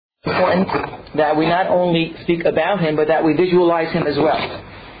important that we not only speak about him, but that we visualize him as well.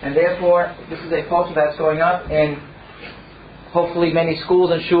 And therefore, this is a poster that's going up in hopefully many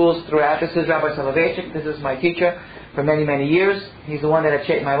schools and shuls throughout. This is Rabbi Soloveitchik. This is my teacher for many, many years. He's the one that had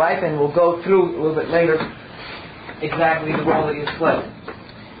shaped my life, and we'll go through a little bit later exactly the role that he's played.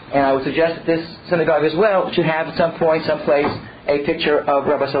 And I would suggest that this synagogue as well should have at some point, someplace, a picture of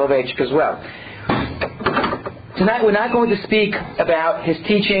Rabbi Soloveitchik as well. Tonight we're not going to speak about his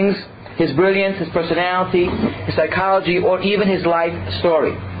teachings, his brilliance, his personality, his psychology, or even his life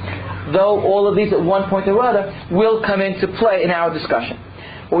story. Though all of these at one point or other will come into play in our discussion.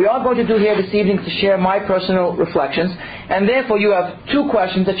 What we are going to do here this evening is to share my personal reflections, and therefore you have two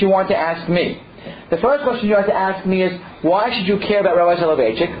questions that you want to ask me. The first question you want to ask me is, why should you care about Rabbi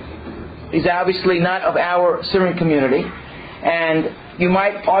Soloveitchik? He's obviously not of our Syrian community, and you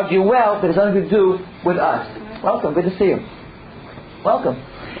might argue, well, that has nothing to do with us. Welcome, good to see you. Welcome.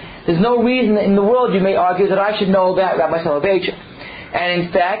 There's no reason in the world, you may argue, that I should know about Rabbi Soloveitchik. And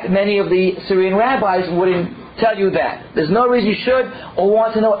in fact, many of the Syrian rabbis wouldn't tell you that. There's no reason you should or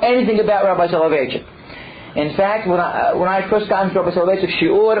want to know anything about Rabbi Soloveitchik. In fact, when I first got into Rabbi Soloveitchik's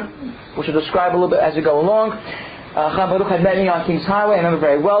shiur, which I'll describe a little bit as we go along, Baruch had met me on King's Highway. I remember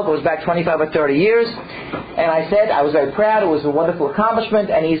very well. It goes back 25 or 30 years. And I said, I was very proud. It was a wonderful accomplishment.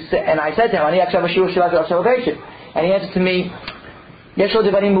 And I said to him, Ani akshav shiur shel Rabbi Soloveitchik. And he answered to me, Yesh lo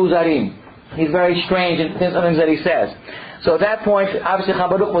devarim muzarim. He's very strange in some things that he says. So at that point, obviously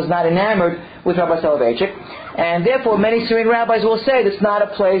Baruch was not enamored with Rabbi Soloveitchik. And therefore, many Syrian rabbis will say it's not a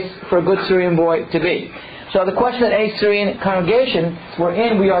place for a good Syrian boy to be. So the question that any Syrian congregation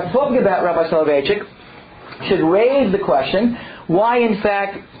wherein we are talking about Rabbi Soloveitchik should raise the question, why in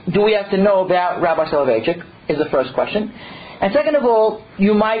fact do we have to know about Rabbi Soloveitchik, is the first question. And second of all,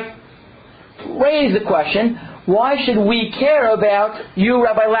 you might raise the question, why should we care about you,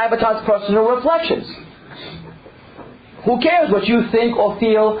 Rabbi Labaton's personal reflections? Who cares what you think or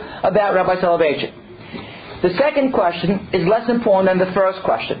feel about Rabbi Soloveitchik? The second question is less important than the first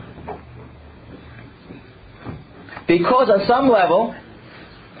question. Because on some level,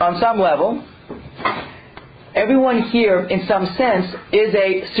 everyone here, in some sense, is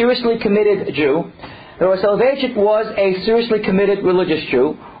a seriously committed Jew. Rabbi Soloveitchik was a seriously committed religious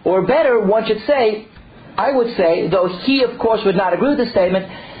Jew. Or better, one should say, I would say, though he of course would not agree with this statement,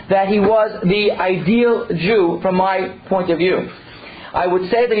 that he was the ideal Jew from my point of view. I would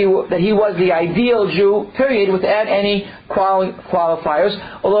say that he was the ideal Jew, period, without any qualifiers,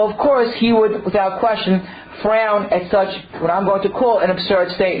 although of course he would, without question, frown at such, what I'm going to call, an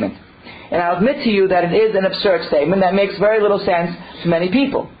absurd statement. And I'll admit to you that it is an absurd statement that makes very little sense to many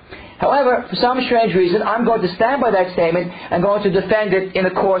people. However, for some strange reason, I'm going to stand by that statement and going to defend it in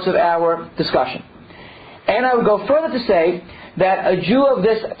the course of our discussion. And I would go further to say that a Jew of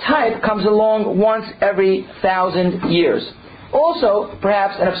this type comes along once every 1,000 years. Also,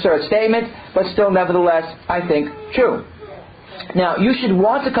 perhaps an absurd statement, but still nevertheless, I think, true. Now, you should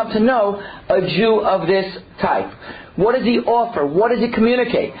want to come to know a Jew of this type. What does he offer? What does he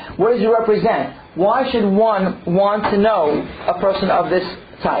communicate? What does he represent? Why should one want to know a person of this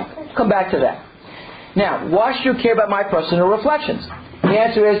type? Come back to that. Now, why should you care about my personal reflections? The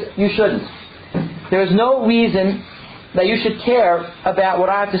answer is, you shouldn't. There is no reason that you should care about what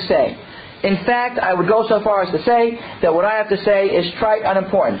I have to say. In fact, I would go so far as to say that what I have to say is trite,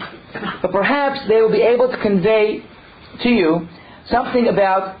 unimportant. But perhaps they will be able to convey to you something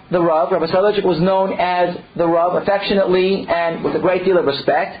about the Rav. Rabbi Soloveitchik was known as the Rav, affectionately and with a great deal of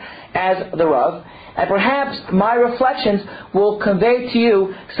respect, as the Rav. And perhaps my reflections will convey to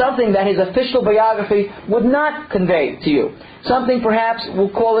you something that his official biography would not convey to you. Something perhaps, we'll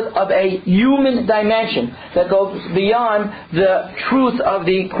call it, of a human dimension that goes beyond the truth of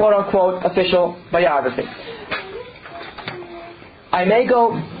the quote-unquote official biography. I may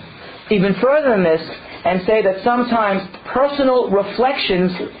go even further than this and say that sometimes personal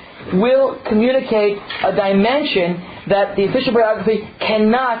reflections will communicate a dimension that the official biography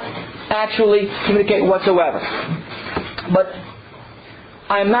cannot actually communicate whatsoever. But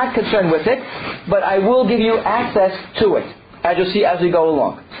I'm not concerned with it, but I will give you access to it, as you'll see as we go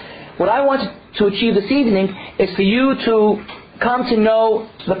along. What I want to achieve this evening is for you to come to know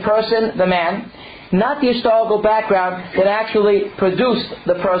the person, the man, not the historical background that actually produced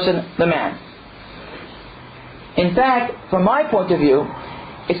the person, the man. In fact, from my point of view,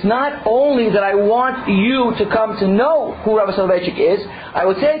 it's not only that I want you to come to know who Rabbi Soloveitchik is, I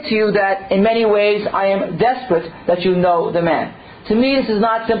would say to you that in many ways I am desperate that you know the man. To me, this is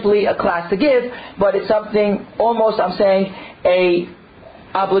not simply a class to give, but it's something almost, I'm saying, a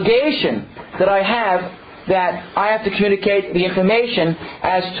obligation that I have that I have to communicate the information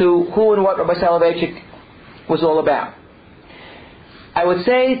as to who and what Rabbi Soloveitchik was all about. I would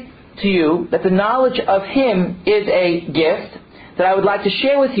say to you that the knowledge of him is a gift that I would like to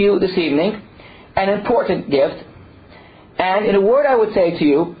share with you this evening, an important gift. And in a word, I would say to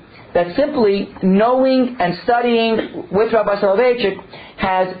you that simply knowing and studying with Rabbi Soloveitchik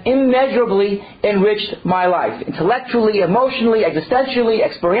has immeasurably enriched my life, intellectually, emotionally, existentially,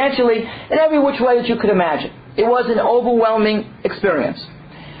 experientially, in every which way that you could imagine. It was an overwhelming experience.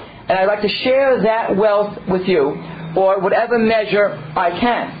 And I'd like to share that wealth with you, or whatever measure I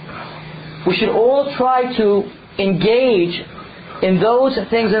can. We should all try to engage in those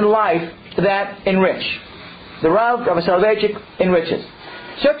things in life that enrich. The Rav, Rabbi Soloveitchik, enriches.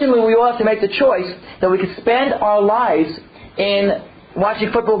 Certainly we ought to make the choice that we could spend our lives in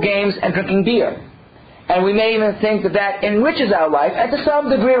watching football games and drinking beer. And we may even think that that enriches our life, and to some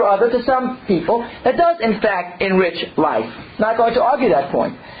degree or other, to some people, that does in fact enrich life. Not going to argue that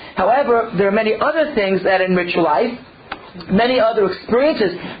point. However, there are many other things that enrich life, many other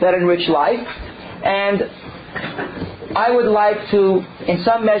experiences that enrich life, and I would like to, in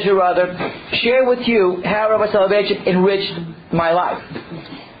some measure or other, share with you how Rabbi Soloveitchik enriched my life.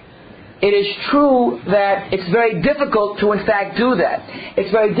 It is true that it's very difficult to in fact do that.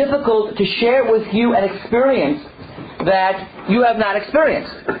 It's very difficult to share with you an experience that you have not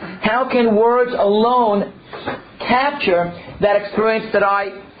experienced. How can words alone capture that experience that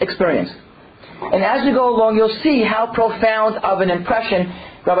I experienced? And as we go along, you'll see how profound of an impression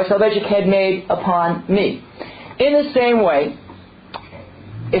Rabbi Soloveitchik had made upon me. In the same way,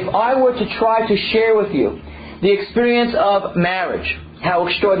 if I were to try to share with you the experience of marriage, how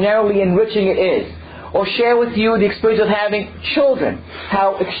extraordinarily enriching it is, or share with you the experience of having children,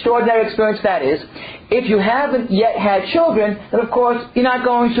 how extraordinary experience that is, if you haven't yet had children, then of course you're not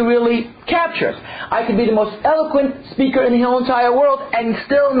going to really capture it. I could be the most eloquent speaker in the whole entire world and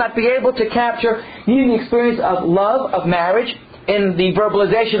still not be able to capture neither the experience of love, of marriage, in the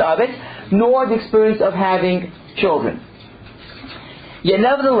verbalization of it, nor the experience of having children. Yet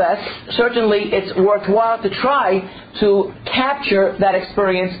nevertheless, certainly it's worthwhile to try to capture that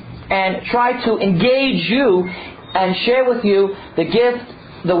experience and try to engage you and share with you the gift,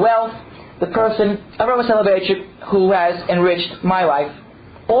 the wealth, the person of Rabbi Soloveitchik who has enriched my life,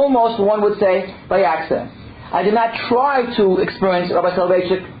 almost one would say by accident. I did not try to experience Rabbi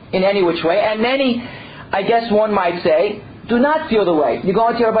Soloveitchik in any which way, and many, I guess one might say, do not feel the way. You're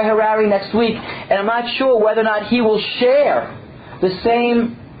going to Rabbi Harari next week, and I'm not sure whether or not he will share the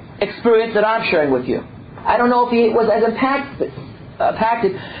same experience that I'm sharing with you. I don't know if he was as impacted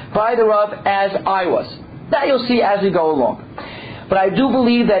by the Rav as I was. That you'll see as we go along. But I do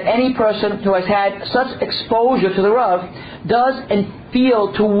believe that any person who has had such exposure to the Rav does and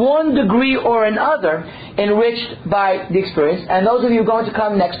feel to one degree or another enriched by the experience. And those of you going to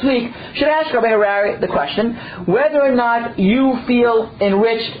come next week should ask Rabbi Harari the question whether or not you feel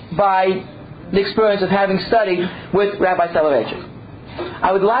enriched by the experience of having studied with Rabbi Soloveitchik.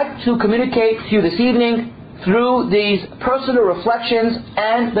 I would like to communicate to you this evening through these personal reflections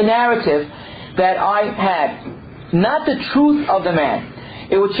and the narrative that I had. Not the truth of the man.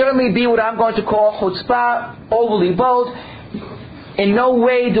 It would certainly be what I'm going to call chutzpah, overly bold. In no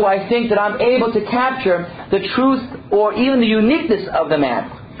way do I think that I'm able to capture the truth or even the uniqueness of the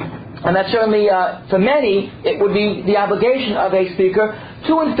man. And that certainly, for many, it would be the obligation of a speaker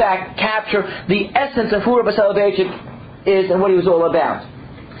to in fact capture the essence of who Rabbi Soloveitchik is and what he was all about.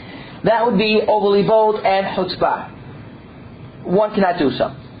 That would be overly bold and chutzpah. One cannot do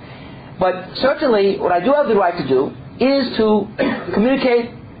so. But certainly, what I do have the right to do is to communicate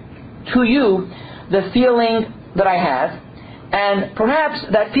to you the feeling that I have, and perhaps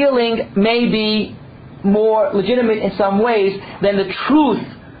that feeling may be more legitimate in some ways than the truth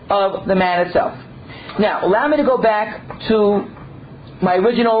of the man itself. Now, allow me to go back to my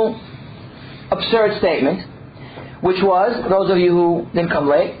original absurd statement, which was, those of you who didn't come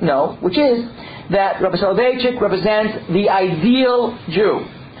late know, which is that Rabbi Soloveitchik represents the ideal Jew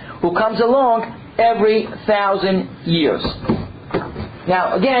who comes along every 1,000 years.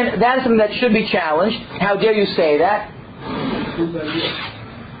 Now, again, that is something that should be challenged. How dare you say that?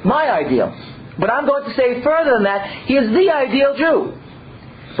 My ideal. But I'm going to say further than that, he is the ideal Jew.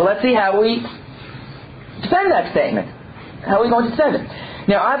 So let's see how we defend that statement. How are we going to defend it?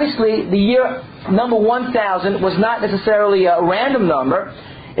 Now, obviously, the year number 1,000 was not necessarily a random number.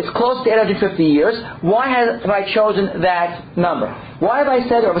 It's close to 850 years. Why have I chosen that number? Why have I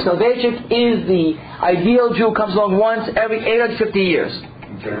said Rabbi Soloveitchik is the ideal Jew who comes along once every 850 years?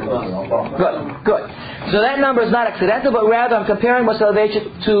 Good. So that number is not accidental, but rather I'm comparing Rabbi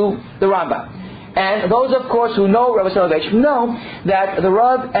Soloveitchik to the Rambam. And those, of course, who know Rabbi Soloveitchik know that the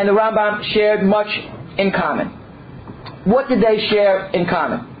Rav and the Rambam shared much in common. What did they share in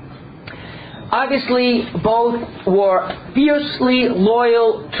common? Obviously, both were fiercely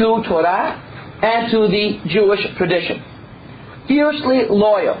loyal to Torah and to the Jewish tradition. Fiercely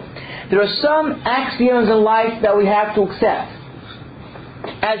loyal. There are some axioms in life that we have to accept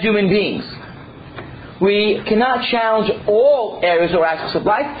as human beings. We cannot challenge all areas or aspects of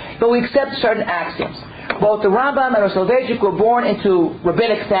life, but we accept certain axioms. Both the Rambam and Rabbi Soloveitchik were born into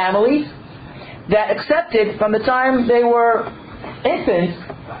rabbinic families that accepted, from the time they were infants,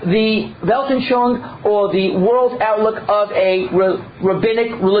 the Weltanschauung, or the world outlook of a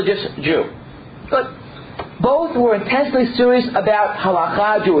rabbinic religious Jew. But both were intensely serious about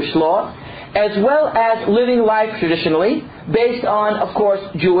halakha, Jewish law, as well as living life traditionally, based on, of course,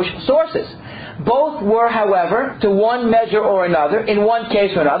 Jewish sources. Both were, however, to one measure or another, in one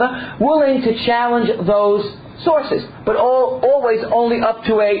case or another, willing to challenge those sources, but always only up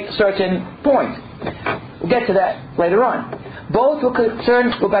to a certain point. We'll get to that later on. Both were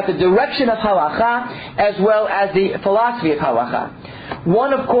concerned about the direction of halakha as well as the philosophy of halakha.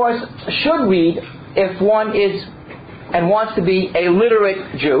 One, of course, should read, if one is and wants to be a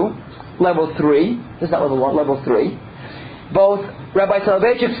literate Jew, level 3. This is not level 1, level 3. Both Rabbi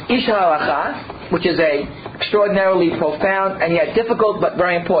Soloveitchik's Ish HaHalakha, which is a extraordinarily profound and yet difficult but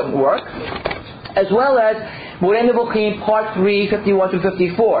very important work, as well as Moreh Nevuchim, Part 3, 51 through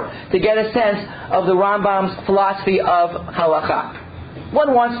 54, to get a sense of the Rambam's philosophy of halakha.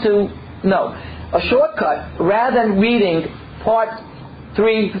 One wants to know a shortcut, rather than reading Part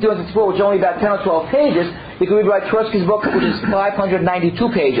 3, 51 through 54, which is only about 10 or 12 pages, you can read Rabbi Twersky's book, which is 592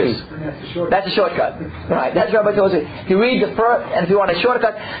 pages. That's a shortcut. Right, that's Rabbi Twersky. If you read the first, and if you want a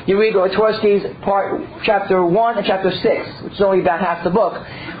shortcut, you read Rabbi Twersky's chapter 1 and chapter 6, which is only about half the book.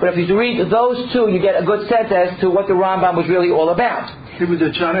 But if you read those two, you get a good sense as to what the Rambam was really all about. He was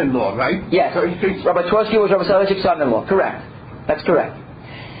a son-in-law, right? Yes. Rabbi Twersky was Rabbi Soloveitchik's son-in-law. Correct. That's correct.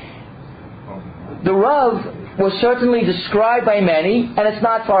 The Rav was certainly described by many, and it's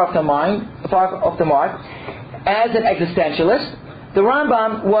not far off the mark, as an existentialist. The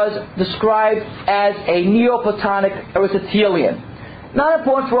Rambam was described as a Neoplatonic Aristotelian. Not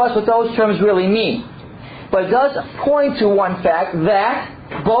important for us what those terms really mean, but it does point to one fact,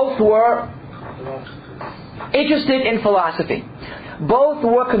 that both were interested in philosophy. Both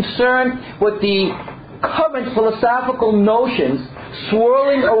were concerned with the current philosophical notions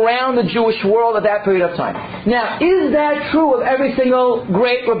swirling around the Jewish world at that period of time. Now, is that true of every single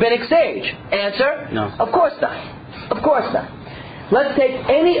great rabbinic sage? Answer? No. Of course not. Of course not. Let's take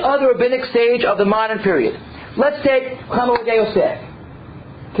any other rabbinic sage of the modern period. Let's take Chama Yosef.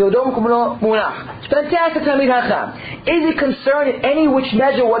 Fantastic Talmid Chacham. Is he concerned in any which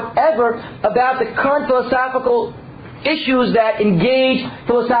measure whatever about the current philosophical issues that engage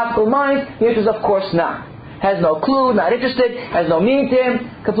philosophical minds? The answer is of course not. Has no clue, not interested, has no meaning to him,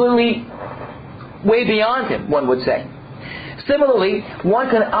 completely way beyond him, one would say. Similarly, one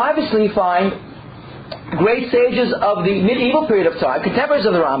can obviously find great sages of the medieval period of time, contemporaries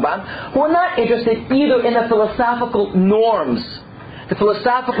of the Rambam, who are not interested either in the philosophical norms, the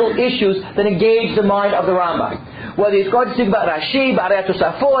philosophical issues that engage the mind of the Rambam. Whether he's going to speak about Rashi, Ba'arei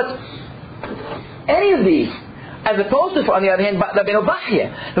Tosafot, any of these, as opposed to, on the other hand, Rabbeinu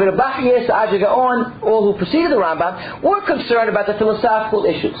Bachya, Sa'ad Gaon, all who preceded the Rambam, were concerned about the philosophical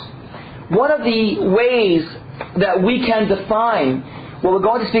issues. One of the ways that we can define what we're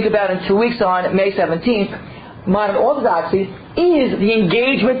going to speak about in 2 weeks on May 17th, modern orthodoxy, is the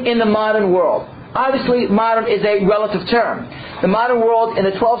engagement in the modern world. Obviously, modern is a relative term. The modern world in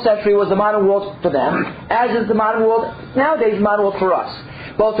the 12th century was the modern world for them, as is the modern world nowadays, the modern world for us.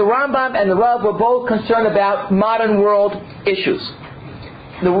 Both the Rambam and the Rav were both concerned about modern world issues.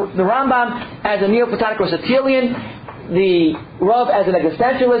 The Rambam as a Neoplatonic Aristotelian, the Rav as an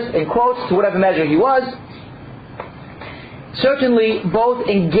existentialist, in quotes, to whatever measure he was. Certainly both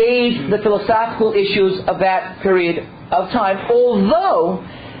engaged the philosophical issues of that period of time, although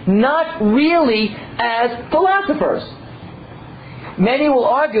not really as philosophers. Many will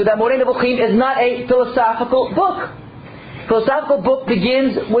argue that Moreh Nevuchim is not a philosophical book. Philosophical book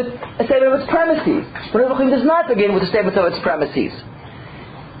begins with a statement of its premises. Moreh Nevuchim does not begin with a statement of its premises.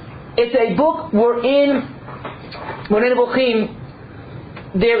 It's a book wherein Moreh Nevuchim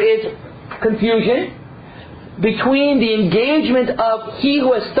there is confusion between the engagement of he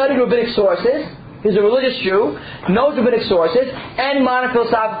who has studied rabbinic sources, he's a religious Jew, knows rabbinic sources, and modern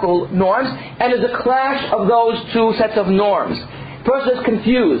philosophical norms, and there's a clash of those two sets of norms. The person is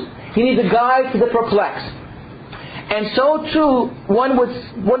confused. He needs a guide to the perplexed. And so too, one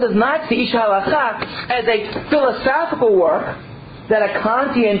does not see Ish Halacha as a philosophical work that a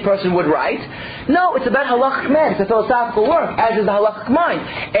Kantian person would write. No, it's about halachic men. It's a philosophical work, as is the halachic mind.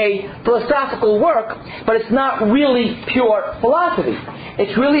 A philosophical work, but it's not really pure philosophy.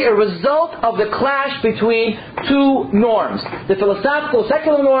 It's really a result of the clash between two norms. The philosophical,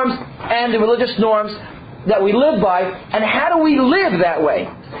 secular norms and the religious norms that we live by. And how do we live that way?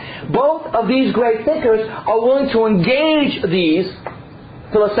 Both of these great thinkers are willing to engage these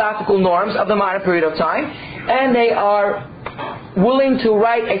philosophical norms of the modern period of time, and they are willing to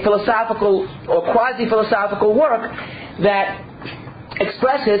write a philosophical or quasi-philosophical work that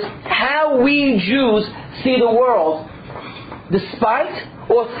expresses how we Jews see the world despite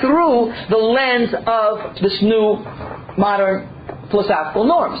or through the lens of this new modern philosophical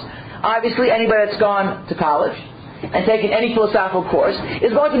norms. Obviously, anybody that's gone to college and taken any philosophical course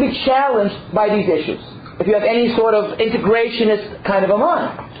is going to be challenged by these issues. If you have any sort of integrationist kind of a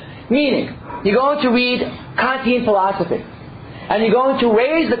mind. Meaning, you're going to read Kantian philosophy, and you're going to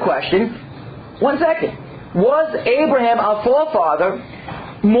raise the question, one second, was Abraham, our forefather,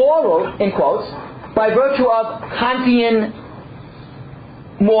 moral, in quotes, by virtue of Kantian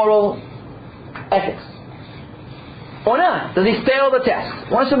moral ethics? Or not? Does he fail the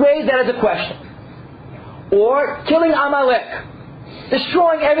test? Wants to raise that as a question. Or killing Amalek,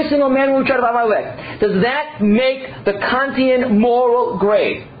 destroying every single man, woman, child of Amalek. Does that make the Kantian moral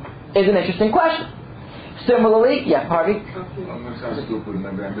grade? Is an interesting question. Similarly, Harvey? I'm going to sound stupid,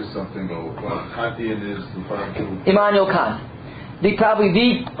 maybe I missed something, but Kantian is referring to Immanuel Kant. Probably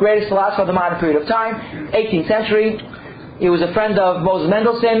the greatest philosopher of the modern period of time, 18th century. He was a friend of Moses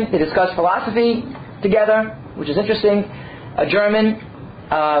Mendelssohn. They discussed philosophy together, which is interesting. A German.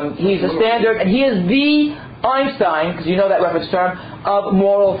 He's a standard, and he is the Einstein, because you know that reference term, of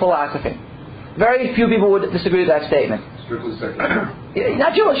moral philosophy. Very few people would disagree with that statement. strictly secular.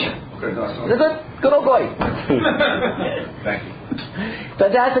 Not Jewish. Okay, no, They're good old boy. Thank you.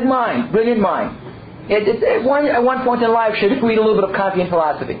 Fantastic mind, brilliant mind. At one point in life, should read a little bit of Kantian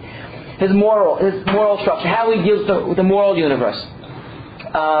philosophy. His moral structure, how he deals with the moral universe.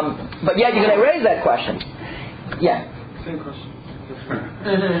 But yet you're going to raise that question. Yeah. Same question.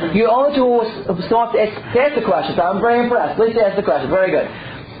 You only to start to ask the question, so I'm very impressed. Please ask the question. Very good.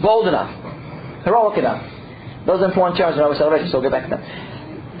 Bold enough. Heroic enough. Those are important terms in our celebration, so we'll get back to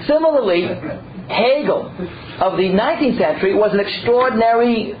them. Similarly, Hegel of the 19th century was an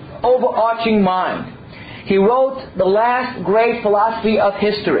extraordinary, overarching mind. He wrote the last great philosophy of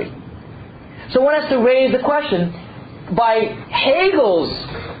history. So one has to raise the question, by Hegel's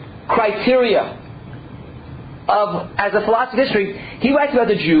criteria as a philosophy of history, he writes about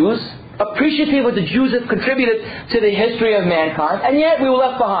the Jews, appreciative of what the Jews have contributed to the history of mankind, and yet we were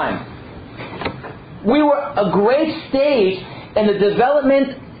left behind. We were a great stage in the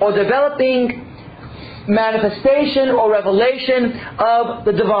development or developing manifestation or revelation of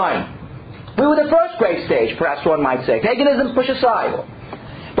the divine. We were the first great stage, perhaps one might say. Paganism, push aside.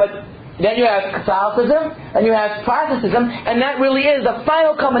 But then you have Catholicism, and you have Protestantism, and that really is the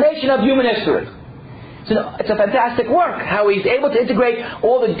final culmination of human history. So it's a fantastic work, how he's able to integrate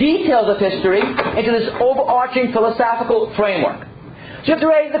all the details of history into this overarching philosophical framework. So you have to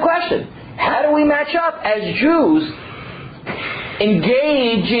raise the question, how do we match up as Jews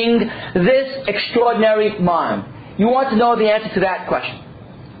engaging this extraordinary mind? You want to know the answer to that question.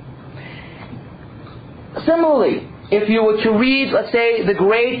 Similarly, if you were to read, let's say, the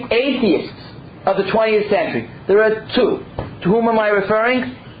great atheists of the 20th century, there are two. To whom am I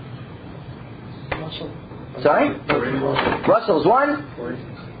referring? Russell. Sorry? Russell's one.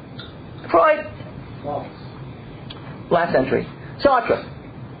 Freud. Last century. Sartre.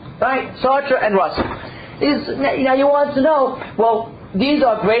 Right? Sartre and Russell. Now you want to know, well, these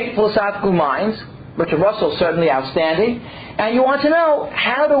are great philosophical minds, Richard Russell is certainly outstanding, and you want to know,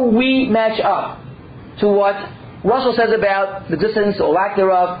 how do we match up to what Russell says about the existence or lack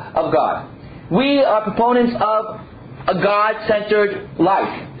thereof of God? We are proponents of a God-centered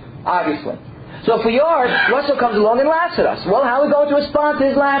life, obviously. So if we are, Russell comes along and laughs at us. Well, how are we going to respond to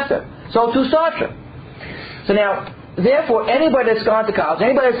his laughter? So too Sartre. So now, therefore, anybody that's gone to college,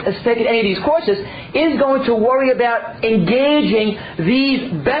 anybody that's taken any of these courses, is going to worry about engaging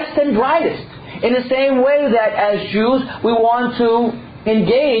these best and brightest. In the same way that as Jews, we want to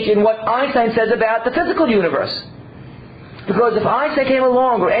engage in what Einstein says about the physical universe. Because if Einstein came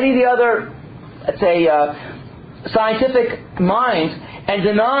along, or any of the other, let's say, scientific minds, and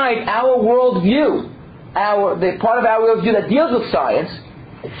denied our worldview, the part of our worldview that deals with science,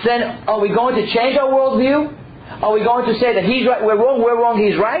 then are we going to change our worldview? Are we going to say that he's right, we're wrong,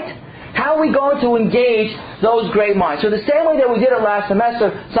 he's right? How are we going to engage those great minds? So the same way that we did it last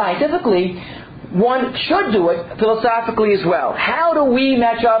semester scientifically, one should do it philosophically as well. How do we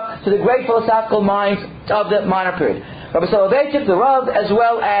match up to the great philosophical minds of the minor period? Rabbi Soloveitchik, the Rav, as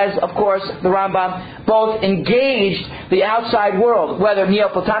well as, of course, the Rambam, both engaged the outside world, whether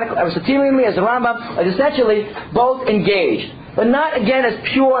Neoplatonic, Aristotelianly, as the Rambam, or essentially both engaged. But not, again, as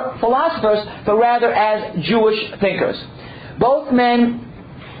pure philosophers, but rather as Jewish thinkers. Both men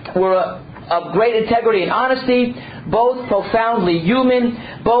were of great integrity and honesty, both profoundly human,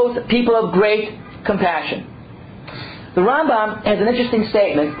 both people of great compassion. The Rambam has an interesting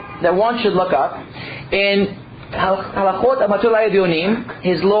statement that one should look up in Halachot Amatul Ayunim,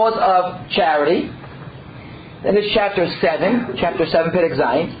 his laws of charity. That is chapter 7, Perek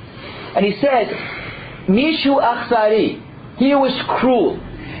Zayin. And he says, Mishu Achsari, he who is cruel,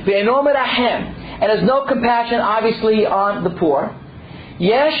 Ve'eno Merahem, and has no compassion, obviously, on the poor.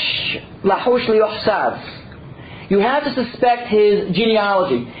 Yesh Lahush Liochsav. You have to suspect his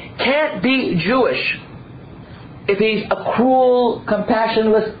genealogy. Can't be Jewish if he's a cruel,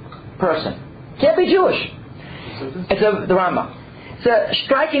 compassionless person. Can't be Jewish. It's the Rambam. It's a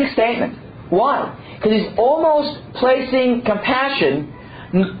striking statement. Why? Because he's almost placing compassion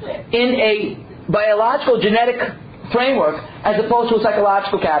in a biological, genetic framework as opposed to a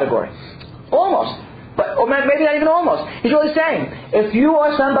psychological category. Almost. Or maybe not even almost. He's really saying, if you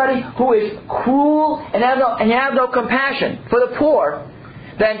are somebody who is cruel and you have no compassion for the poor,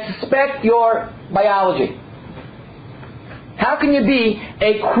 then suspect your biology. How can you be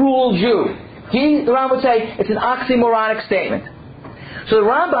a cruel Jew? The Rambam would say it's an oxymoronic statement. So the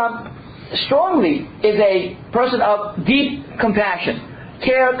Rambam strongly is a person of deep compassion,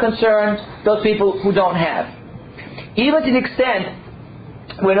 care, concern, those people who don't have. Even to the extent,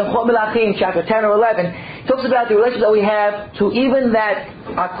 when in Chot Melachim, chapter 10 or 11, he talks about the relationship that we have to even that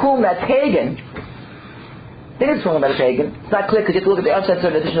Akum, that pagan. They didn't talk about a pagan. It's not clear because you have to look at the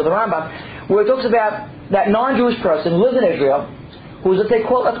uncensored edition of the Rambam, where it talks about that non-Jewish person who lives in Israel, who's, let's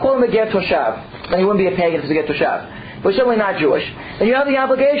call him a Ger Toshav. Then he wouldn't be a pagan if he's a Ger Toshav. But certainly not Jewish. And you have the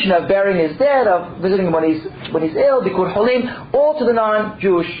obligation of burying his dead, of visiting him when he's ill, Bikur Holim, all to the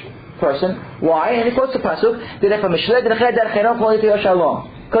non-Jewish person. Why? And he quotes the pasuk,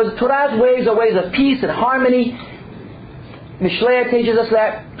 because Torah's ways are ways of peace and harmony. Mishlei teaches us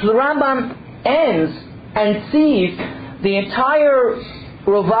that. So the Rambam ends and sees the entire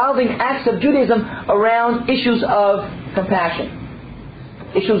revolving acts of Judaism around issues of compassion,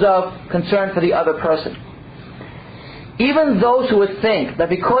 issues of concern for the other person. Even those who would think that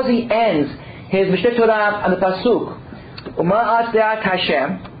because he ends his Mishneh Torah on the pasuk, Umar Asdeat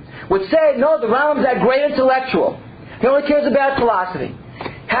Hashem, would say, no, the Rambam's that great intellectual. He only cares about philosophy.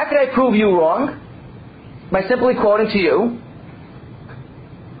 How can I prove you wrong? By simply quoting to you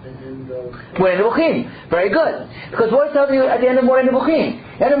Moreh Nevuchim. Very good. Because what it tells you at the end of Moreh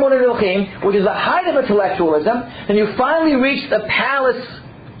Nevuchim? The end of Moreh Nevuchim, which is the height of intellectualism, and you finally reach the palace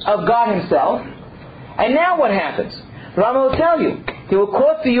of God Himself. And now what happens? The Rambam will tell you. He will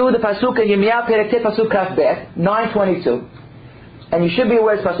quote for you the pasuk in Yirmiyahu Perek Tet pasuk Kaf Bet 9:22. And you should be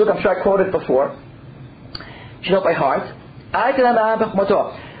aware of this pasuk. I'm sure I quoted it before. You should know by heart. A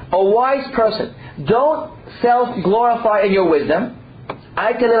wise person, don't self-glorify in your wisdom,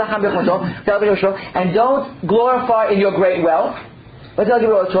 and don't glorify in your great wealth,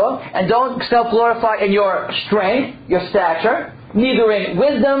 and don't self-glorify in your strength, your stature, neither in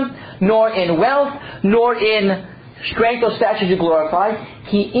wisdom, nor in wealth, nor in strength or stature you glorify,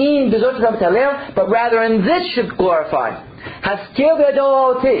 but rather in this should glorify.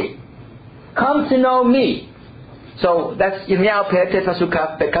 Come to know me. So that's Yirmiyahu Perek Tet pasuk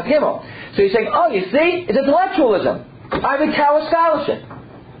Kaf Bet Kaf Gimel. So you're saying, oh, you see, it's intellectualism, Ivory Tower scholarship.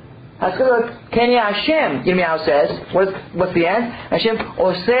 Kenya Hashem, Yirmiyahu says, what's the end? Hashem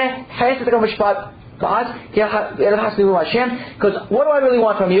Oseh Chesed Mishpat Ba'at Hashem. Because what do I really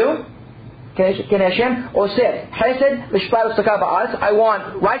want from you? Kenya Hashem Oseh Chesed Mishpat Ba'at. I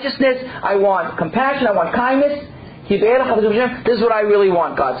want righteousness. I want compassion. I want kindness. This is what I really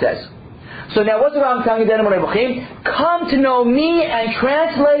want, God says. So now what's the Rambam telling you? Come to know me and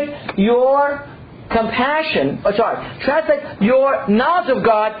translate your compassion, translate your knowledge of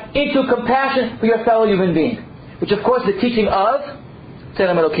God into compassion for your fellow human being. Which of course is the teaching of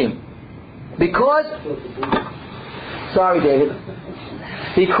Tzelem Elokim. Because, sorry David,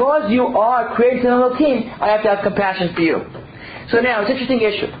 because you are created Tzelem Elokim, I have to have compassion for you. So now, it's an interesting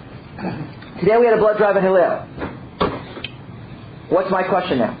issue. Today we had a blood drive at Hillel. What's my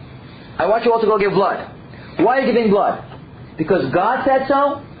question now? I want you all to go give blood. Why are you giving blood? Because God said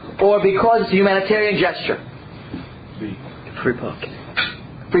so? Or because it's a humanitarian gesture? Free puck.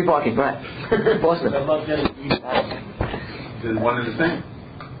 Free parking, right? Boston. I love getting eaten out. Then one and the same.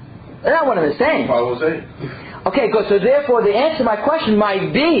 They're not one and the same. I will say. Okay, good. So therefore, the answer to my question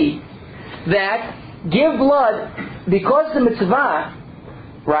might be that give blood because the mitzvah,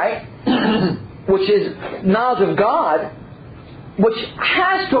 right, which is knowledge of God, which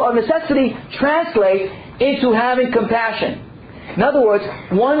has to, of necessity, translate into having compassion. In other words,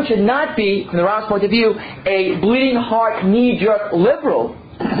 one should not be, from the Rambam's point of view, a bleeding heart, knee-jerk liberal,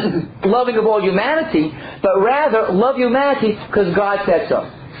 loving of all humanity, but rather love humanity because God said so.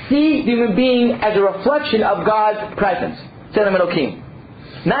 See the human being as a reflection of God's presence. Tzedem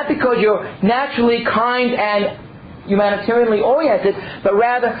Elokim. Not because you're naturally kind and humanitarianly oriented, but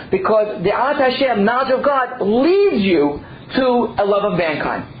rather because the Alat Hashem, knowledge of God, leads you to a love of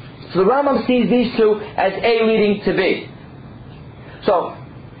mankind. So the Rambam sees these two as A leading to B. So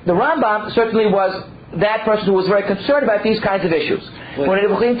the Rambam certainly was that person who was very concerned about these kinds of issues. Wait. When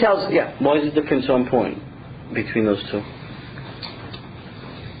Ibrahim tells, Why is the difference so important between those two?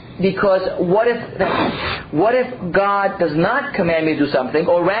 Because what if God does not command me to do something,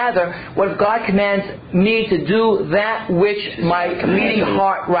 or rather, what if God commands me to do that which my bleeding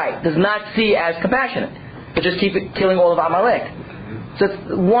heart, does not see as compassionate, but just keep it killing all of Amalek? So it's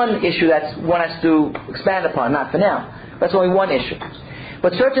one issue that one has to expand upon, not for now. That's only one issue.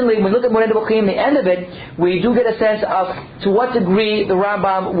 But certainly, when we look at Moreh Nebuchim, the end of it, we do get a sense of to what degree the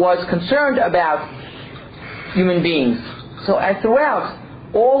Rambam was concerned about human beings. So, and throughout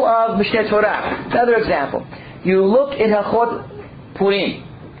all of Mishneh Torah. Another example. You look in Hilchot Purim.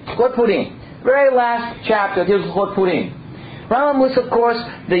 Hilchot Purim. Very last chapter deals with Hilchot Purim. Rambam lists, of course,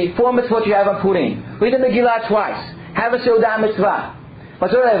 the 4 mitzvot you have on Purim. Read the Megillah twice. Have a Seudah mitzvah.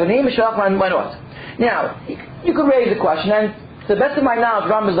 Now, you could raise the question, and to the best of my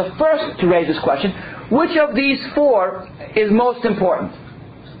knowledge, Rambam is the first to raise this question. Which of these 4 is most important?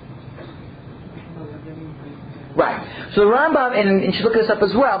 Right. So the Rambam, and you should look this up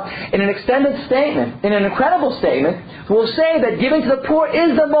as well, in an extended statement, in an incredible statement, will say that giving to the poor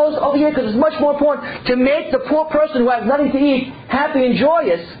is the most over here because it's much more important to make the poor person who has nothing to eat happy and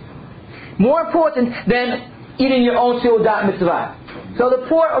joyous, more important than eating your own Seudah mitzvah. So the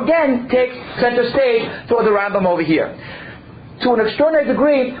poor, again, takes center stage toward the Rambam over here. To an extraordinary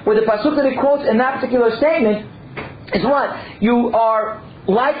degree, where the pasuk that he quotes in that particular statement is what? You are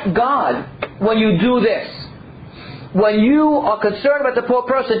like God when you do this. When you are concerned about the poor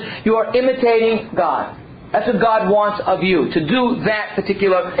person, you are imitating God. That's what God wants of you, to do that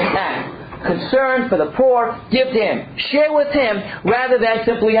particular act. Concern for the poor, give to Him. Share with Him, rather than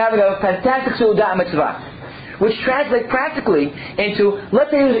simply having a fantastic Seudah mitzvah. Which translates practically into,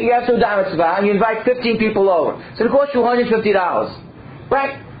 let's say you have Seudah mitzvah and you invite 15 people over. So it costs you $150.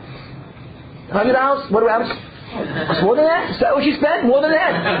 Right? $100? What about it? More than that? Is that what you spent? More than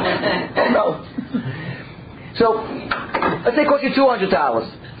that? Oh no. So, let's say it costs you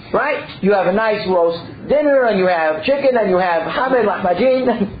 $200. Right? You have a nice roast dinner and you have chicken and you have hamid majin.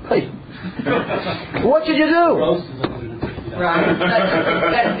 What should you do?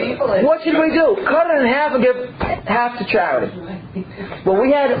 What should we do? Cut it in half and give half to charity. Well,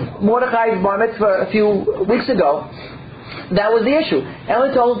 we had Mordechai's bar mitzvah a few weeks ago. That was the issue.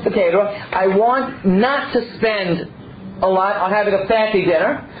 Ellen told the caterer, I want not to spend a lot on having a fancy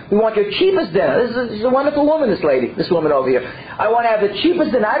dinner. We want your cheapest dinner. This is a wonderful woman, this woman over here. I want to have the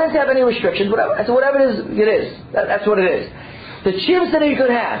cheapest dinner. I didn't have any restrictions. Whatever. I said, whatever it is. That's what it is. The cheapest dinner you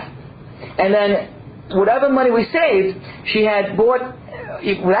could have. And then whatever money we saved, she had bought, that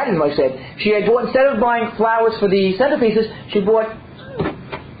is what I said, she had bought, instead of buying flowers for the centerpieces, she bought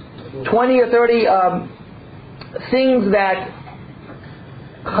 20 or 30 things that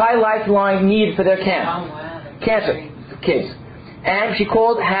High Lifeline need for their cancer kids. And she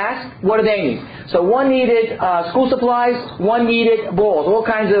called, asked, what do they need? So one needed school supplies, one needed balls, all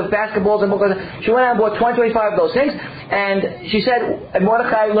kinds of basketballs and balls. She went out and bought 20, 25 of those things, and she said, and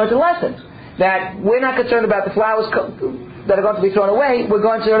Mordechai learned a lesson, that we're not concerned about the flowers that are going to be thrown away, we're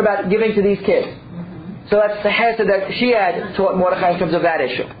concerned about giving to these kids. So that's the hesed that she had taught Mordechai in terms of that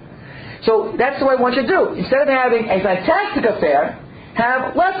issue. So that's the way one should do. Instead of having a fantastic affair,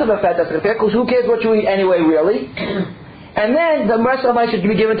 have less of a fantastic affair, because who cares what you eat anyway, really? And then the rest of the money should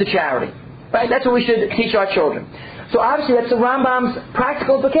be given to charity. Right? That's what we should teach our children. So obviously that's the Rambam's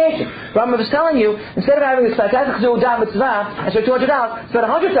practical implication. Rambam is telling you, instead of having this fantastic Seudah mitzvah and spend $200, spend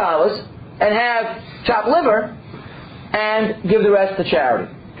 $100 and have chopped liver and give the rest to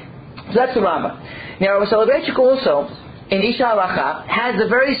charity. So that's the Rambam. Now Rabbi Soloveitchik also, in Isha Halacha, has the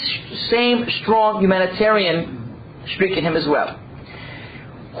very same strong humanitarian streak in him as well.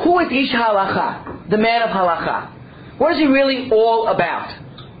 Who is Isha Halacha? The man of Halacha. What is he really all about?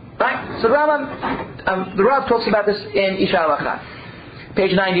 Right? So the Rav talks about this in Isha Halacha,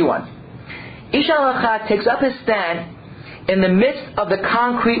 page 91. Isha Halacha takes up his stand in the midst of the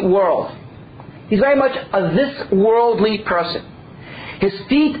concrete world. He's very much a this-worldly person. His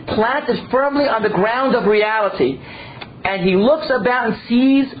feet planted firmly on the ground of reality, and he looks about and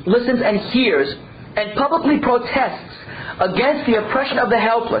sees, listens, and hears, and publicly protests against the oppression of the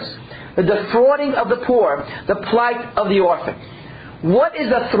helpless, the defrauding of the poor, the plight of the orphan. What is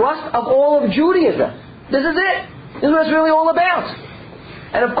the thrust of all of Judaism? This is it. This is what it's really all about.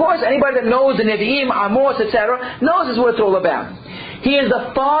 And of course, anybody that knows the Nevi'im, Amos, etc., knows this is what it's all about. He is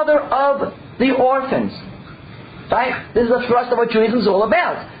the father of the orphans. Right? This is the thrust of what Judaism is all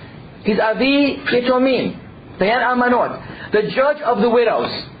about. He's Avi Yitomim, Dayan Almanot, the judge of the widows.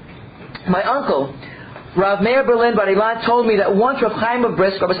 My uncle, Rav Meir Berlin Bar Ilan, told me that once Rav Chaim of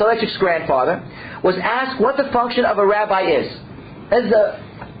Brisk, Rabbi Soloveitchik's grandfather, was asked what the function of a rabbi is. This is,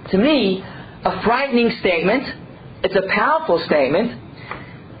 to me, a frightening statement. It's a powerful statement.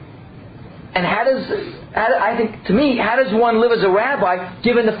 And how does one live as a rabbi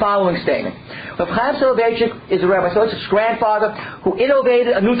given the following statement? Rav Chaim Soloveitchik is a Rabbi Soloveitchik's grandfather who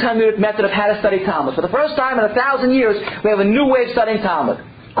innovated a new Talmudic method of how to study Talmud. For the first time in 1,000 years, we have a new way of studying Talmud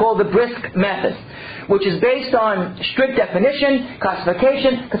called the Brisk method, which is based on strict definition,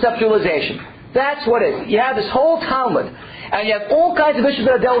 classification, conceptualization. That's what it is. You have this whole Talmud, and you have all kinds of issues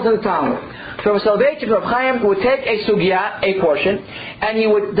that are dealt with in the Talmud. So Rabbi Soloveitchik, Rav Chaim, would take a sugya, a portion, and he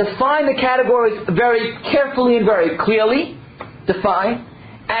would define the categories very carefully and very clearly, define,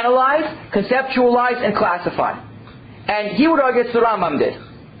 analyze, conceptualize, and classify. And he would argue it's the Rambam did.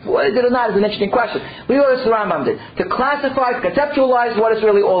 What it did or not is an interesting question. But he would argue it's the Rambam did. To classify, to conceptualize what it's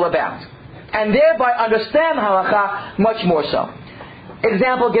really all about. And thereby understand halakha much more so.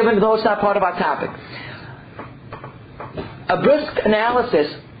 Example given, though it's not part of our topic. A brisk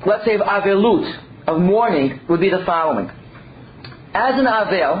analysis, let's say of avelut, of mourning, would be the following. As an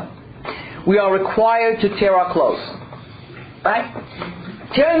avel, we are required to tear our clothes. Right?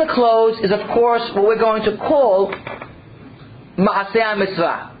 Tearing the clothes is, of course, what we're going to call ma'aseh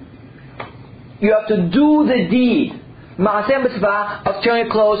mitzvah. You have to do the deed, ma'aseh mitzvah, of tearing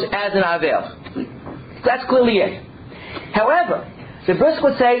your clothes as an avel. That's clearly it. However, the brisk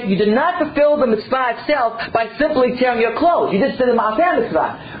would say you did not fulfill the mitzvah itself by simply tearing your clothes. You did the ma'aseh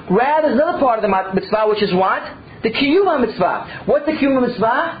mitzvah. Rather, there's another part of the mitzvah, which is what? The kiyum mitzvah. What's the kiyum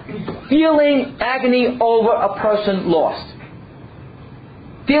mitzvah? Feeling agony over a person lost.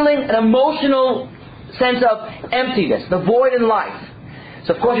 Feeling an emotional sense of emptiness, the void in life.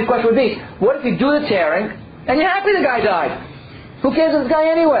 So of course your question would be, what if you do the tearing and you're happy the guy died? Who cares of this guy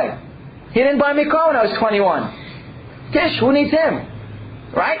anyway? He didn't buy me a car when I was 21. Kish, who needs him?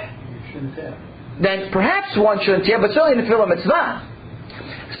 Right? Then perhaps one shouldn't tear, but certainly in the field of mitzvah.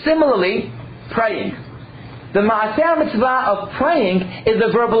 Similarly, praying. The ma'aseh mitzvah of praying is the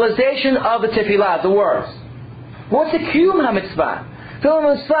verbalization of the tefillah, the words. What's the kiyum ha-mitzvah?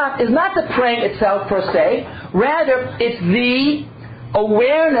 The mitzvah is not the praying itself per se, rather it's the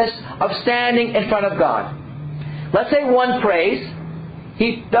awareness of standing in front of God. Let's say one prays,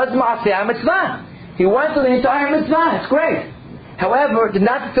 he does ma'aseh mitzvah. He went through the entire mitzvah, it's great. However, did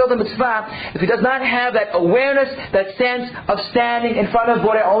not fulfill the mitzvah if he does not have that awareness, that sense of standing in front of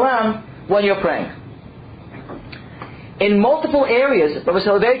Borei Olam when you're praying. In multiple areas, Rabbi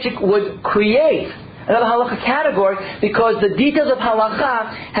Soloveitchik would create another halakha category because the details of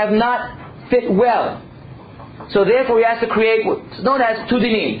halakha have not fit well. So therefore he has to create what's known as two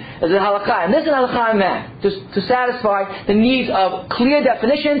dinim. There's a halakha and this and halakha and that to satisfy the needs of clear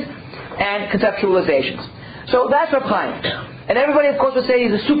definitions and conceptualizations. So that's Rav Chaim. And everybody of course would say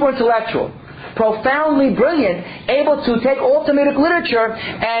he's a super intellectual, profoundly brilliant, able to take all Talmudic literature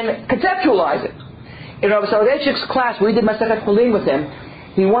and conceptualize it. In Rabbi Soloveitchik's class, we did Masechet Chulin with him,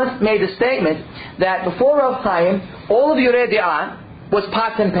 he once made a statement that before Rav Chaim, all of Yoreh De'ah was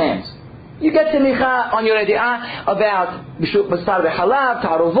pots and pans. You get Temicha on Yoreh De'ah about Basar V'Halav,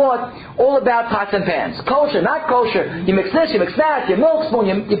 Ta'aruvot, all about pots and pans. Kosher, not kosher. You mix this, you mix that, your milk spoon,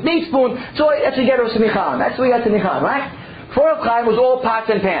 your meat spoon. So that's what you get Temicha on. That's what you get Temicha on, right? Before Rav Chaim was all pots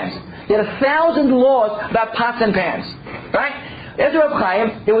and pans. He had 1,000 laws about pots and pans. Right? After Rav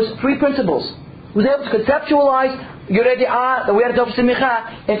Chaim, there was 3 principles. He was able to conceptualize Yoreh De'ah, that we had to do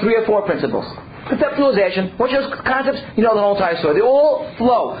Semicha, in 3 or 4 principles. Conceptualization, which is concepts, you know the whole entire story. They all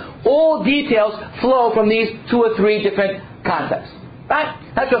flow. All details flow from these 2 or 3 different concepts. Right?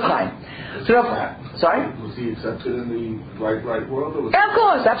 That's Rav Chaim. So sorry? Was he accepted in the right world? Or was yeah, of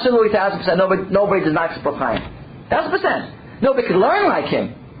course, absolutely, 1,000%. Nobody does not accept Rav Chaim. 1,000%. Nobody could learn like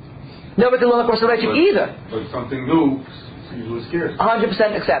him. Nobody could learn like Rav Soloveitchik either. But something new He was scared.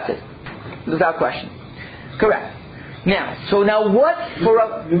 100% accepted, without question. Correct. Now, what for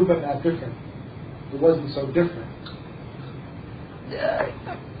a... New but not different. It wasn't so different.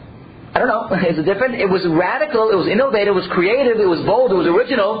 I don't know. Is it different? It was radical, it was innovative, it was creative, it was bold, it was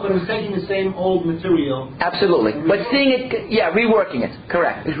original. But it was taking the same old material. Absolutely. But seeing it, reworking it.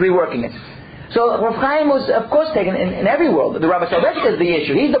 Correct. It's reworking it. So Rav Chaim was, of course, taken in every world. The Rabbi Soloveitchik is the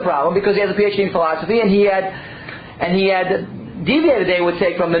issue. He's the problem because he has a PhD in philosophy and he had deviated, they would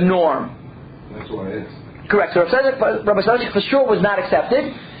say, from the norm. That's what it is. Correct. So Rabbi Soloveitchik for sure was not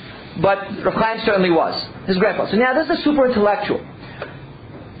accepted, but Rav Chaim certainly was. His grandfather. So now this is super intellectual.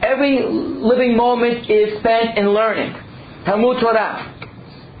 Every living moment is spent in learning. Talmud Torah.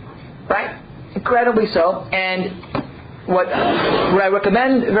 Right? Incredibly so. And what I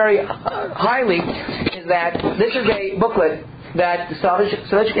recommend very highly is that this is a booklet that the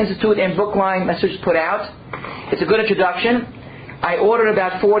Soloveitchik Institute and Brookline Massachusetts put out. It's a good introduction. I ordered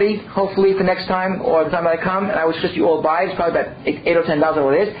about 40, hopefully for next time or the time that I come, and I would suggest you all buy it. It's probably about $8 or $10,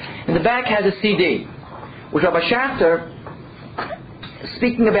 what it is. And the back has a CD, with Rabbi Schachter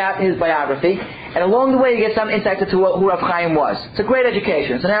speaking about his biography, and along the way you get some insight into who Rav Chaim was. It's a great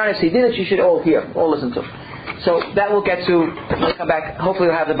education. It's an hour and a CD that you should all hear, all listen to. So that we'll get to when we come back. Hopefully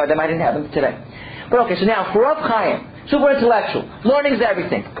we'll have them by then. I didn't have them today. But okay, so now for Rav Chaim, super intellectual. Learning is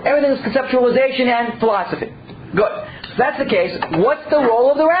everything. Everything is conceptualization and philosophy. Good. If that's the case, what's the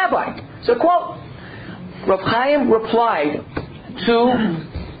role of the rabbi? So quote, Rav Chaim replied to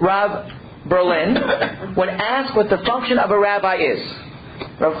Rav Berlin when asked what the function of a rabbi is.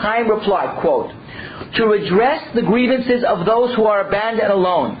 Rav Chaim replied, quote, to redress the grievances of those who are abandoned and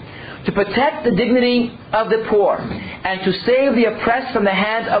alone, to protect the dignity of the poor, and to save the oppressed from the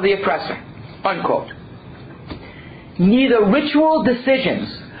hands of the oppressor. Unquote. Neither ritual decisions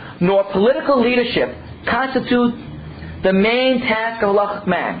nor political leadership constitute the main task of a halachic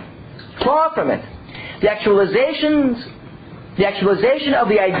man. Far from it. The actualization of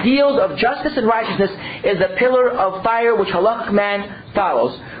the ideals of justice and righteousness is the pillar of fire which halachic man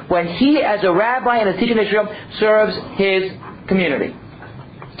follows when he, as a rabbi and a teacher in Israel, serves his community.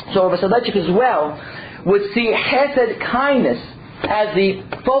 So Rabbi Soloveitchik as well would see chesed, kindness, as the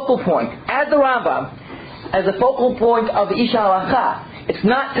focal point, as the Rambam, as the focal point of the Isha Halacha. It's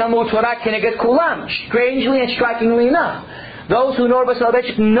not Talmud Torah Keneged Kulam. Strangely and strikingly enough, those who know Rabbi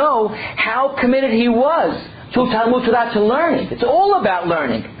Soloveitchik know how committed he was to Talmud Torah, to learning. It's all about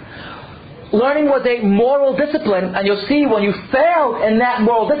learning. Learning was a moral discipline, and you'll see when you failed in that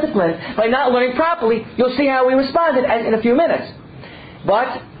moral discipline by not learning properly, you'll see how we responded in a few minutes.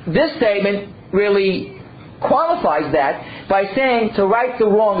 But this statement really qualifies that by saying to right the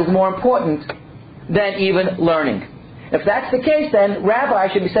wrong is more important than even learning. If that's the case, then rabbi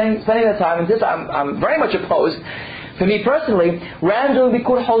should be spending the time, and this I'm very much opposed. For me personally, rather than doing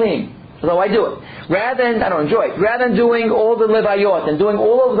Bikur Holim, although I do it, I don't enjoy it, rather than doing all the Levayot and doing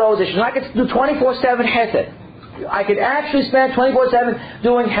all of those issues, I could do 24/7 Chesed. I could actually spend 24/7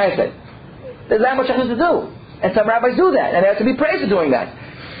 doing Chesed. There's that much Chesed to do. And some rabbis do that, and they have to be praised for doing that.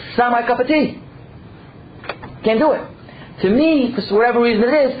 It's not my cup of tea. Can't do it. To me, for whatever reason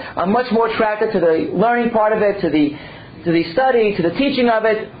it is, I'm much more attracted to the learning part of it, to the study, to the teaching of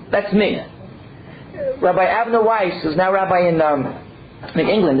it. That's me. Rabbi Avner Weiss, who's now rabbi in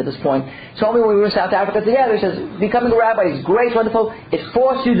England at this point, told me when we were in South Africa together, he says, becoming a rabbi is great, it's wonderful, it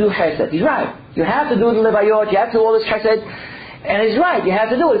forces you to do chesed. He's right. You have to do the levayot, you have to do all this chesed, and he's right, you have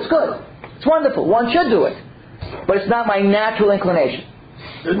to do it, it's good. It's wonderful, one should do it. But it's not my natural inclination.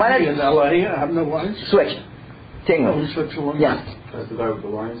 In LA, Avner Weiss? Switched. To England. Oh, switched to one. Yes. That's the guy with the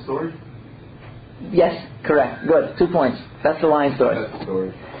lion story? Yes, correct. Good. 2 points. That's the lion story. That's the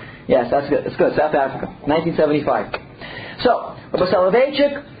story. Yes, that's good. It's good. South Africa, 1975. So, Rabbi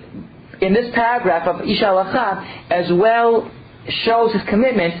Soloveitchik, in this paragraph of Isha Halacha, as well shows his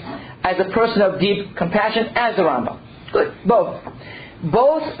commitment as a person of deep compassion as the Rambam. Good.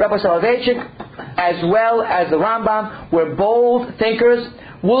 Both Rabbi Soloveitchik as well as the Rambam were bold thinkers,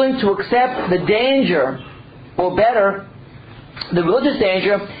 willing to accept the danger, or better, the religious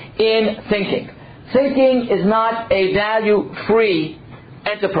danger in thinking. Thinking is not a value-free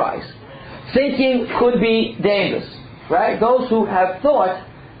enterprise. Thinking could be dangerous, right? Those who have thought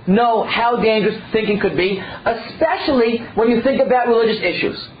know how dangerous thinking could be, especially when you think about religious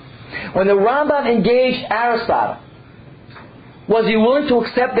issues. When the Rambam engaged Aristotle, was he willing to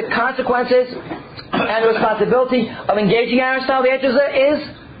accept the consequences and the responsibility of engaging Aristotle? The answer is,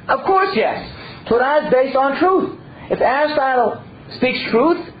 of course, yes. Torah is based on truth. If Aristotle speaks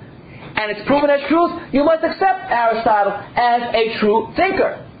truth, and it's proven as truth, you must accept Aristotle as a true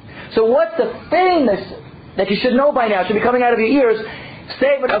thinker. So what's the famous that you should know by now, should be coming out of your ears,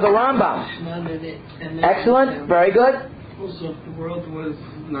 statement of the Rambam. Excellent, very good. Also, if the world was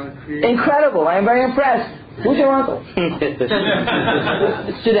not created. Incredible, I am very impressed. Who's your uncle?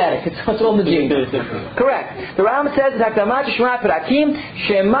 It's genetic, it's all in the genes. Correct. The Rambam says,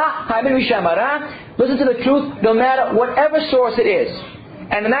 listen to the truth no matter whatever source it is.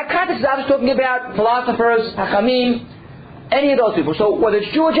 And in that context, I was talking about philosophers, Hachamim, any of those people. So whether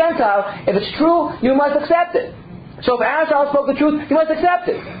it's Jew or Gentile, if it's true, you must accept it. So if Aristotle spoke the truth, you must accept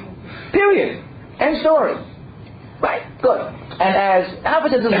it. Period. End story. Right? Good. And as Alpha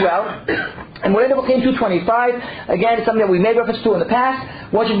says as well, and when it came 225, again, it's something that we made reference to in the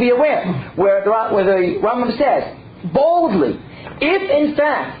past, one should be aware, where the Rambam says, boldly, if in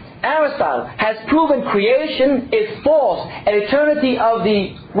fact Aristotle has proven creation is false and eternity of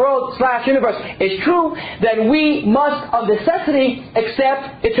the world/universe is true, then we must of necessity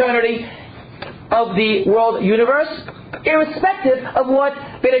accept eternity of the world universe, irrespective of what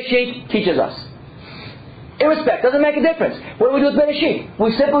Bereshit teaches us. Irrespective, doesn't make a difference. What do we do with Bereshit?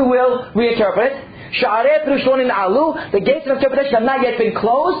 We simply will reinterpret it. The gates of interpretation have not yet been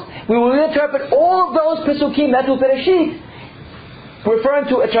closed. We will reinterpret all of those Pesukim that do Bereshit, referring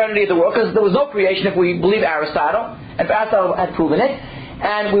to eternity of the world, because there was no creation if we believe Aristotle, and Aristotle had proven it.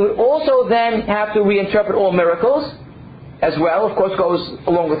 And we would also then have to reinterpret all miracles, as well, of course, goes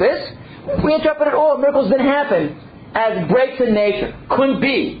along with this. We interpreted all miracles didn't happen as breaks in nature. Couldn't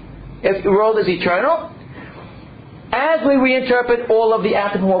be if the world is eternal. As we reinterpret all of the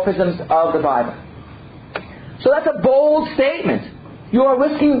anthropomorphisms of the Bible. So that's a bold statement. You are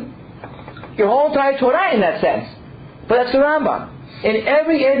risking your whole entire Torah in that sense. But that's the Rambam. In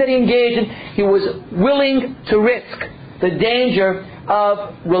every area that he engaged in, he was willing to risk the danger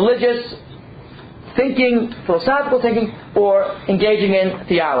of religious thinking, philosophical thinking, or engaging in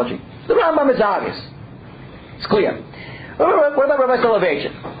theology. The Rambam is obvious. It's clear. What about Rabbi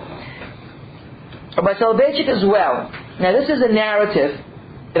Soloveitchik? Rabbi Soloveitchik as well. Now this is a narrative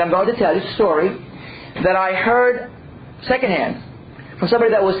that I'm going to tell you, a story that I heard secondhand from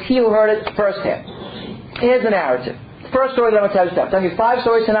somebody that was he who heard it firsthand. Here's the narrative. The first story that I'm going to tell you today. I'm telling you 5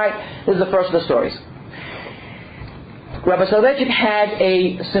 stories tonight. This is the first of the stories. Rabbi Soloveitchik had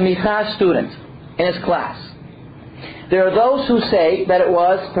a Semicha student in his class. There are those who say that it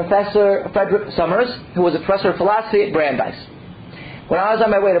was Professor Frederick Summers, who was a professor of philosophy at Brandeis. When I was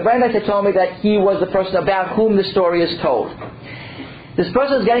on my way to Brandeis, they told me that he was the person about whom the story is told. This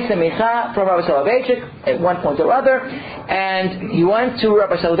person is getting Semicha from Rabbi Soloveitchik at one point or other, and he went to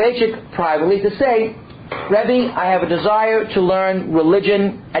Rabbi Soloveitchik privately to say, Rabbi, I have a desire to learn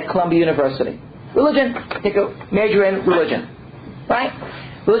religion at Columbia University. Religion, take a major in religion. Right?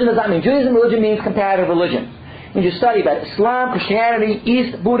 Religion does not mean Judaism, religion means comparative religion. You just study about Islam, Christianity,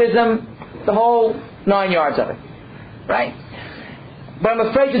 East, Buddhism, the whole 9 yards of it. Right? But I'm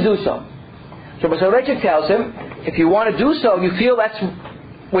afraid to do so. So Rabbi Soloveitchik tells him, if you want to do so, you feel that's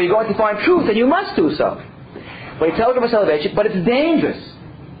where you're going to find truth, then you must do so. But he tells Rabbi Soloveitchik, but it's dangerous.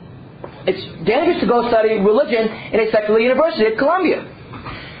 It's dangerous to go study religion in a secular university at Columbia.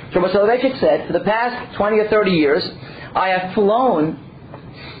 So Rabbi Soloveitchik said, for the past 20 or 30 years, I have flown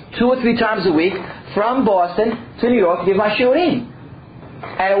 2 or 3 times a week from Boston to New York to give my shiurim.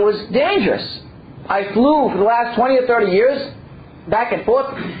 And it was dangerous. I flew for the last 20 or 30 years, back and forth,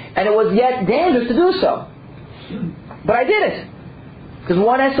 and it was yet dangerous to do so. But I did it. Because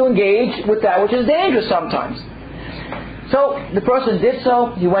one has to engage with that which is dangerous sometimes. So the person did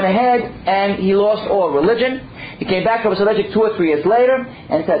so, he went ahead, and he lost all religion. He came back to Rabbi Soloveitchik 2 or 3 years later,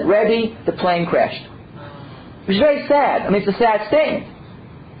 and said, Rabbi, the plane crashed. Which is very sad. I mean, it's a sad statement.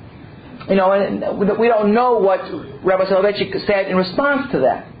 You know, and we don't know what Rabbi Soloveitchik said in response to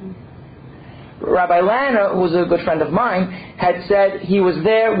that. Rabbi Lanner, who was a good friend of mine, had said he was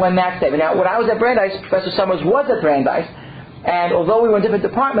there when that statement. Now, when I was at Brandeis, Professor Summers was at Brandeis, and although we were in different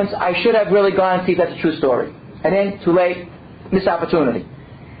departments, I should have really gone and see if that's a true story. And then, too late, missed opportunity.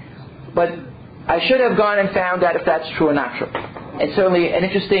 But I should have gone and found out if that's true or not true. It's certainly an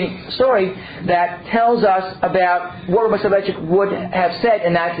interesting story that tells us about what Rabbi Soloveitchik would have said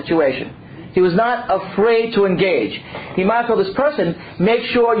in that situation. He was not afraid to engage. He might have told this person, make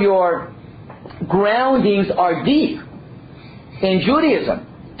sure your groundings are deep in Judaism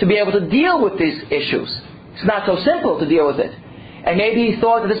to be able to deal with these issues. It's not so simple to deal with it. And maybe he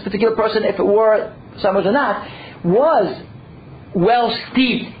thought that this particular person, if it were Summers or not, was well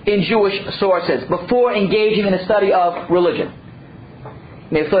steeped in Jewish sources before engaging in a study of religion.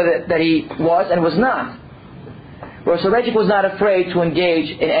 Maybe he thought that he was and was not. Whereas Soloveitchik was not afraid to engage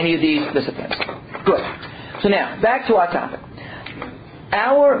in any of these disciplines. Good. So now, back to our topic.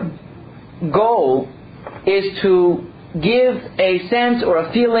 Our goal is to give a sense or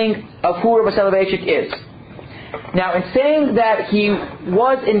a feeling of who Rabbi Soloveitchik is. Now, in saying that he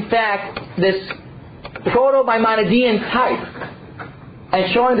was in fact this proto-Maimonidean type,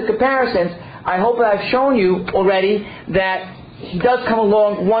 and showing the comparisons, I hope that I've shown you already that he does come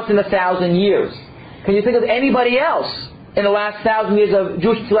along once in 1,000 years. Can you think of anybody else in the last 1,000 years of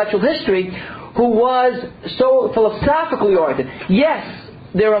Jewish intellectual history who was so philosophically oriented? Yes,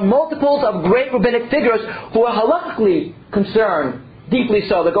 there are multiples of great rabbinic figures who are halakhically concerned, deeply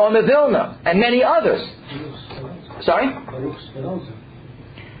so, the Gaon of Vilna, and many others. Sorry?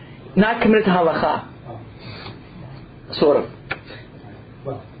 Not committed to halakha. Sort of.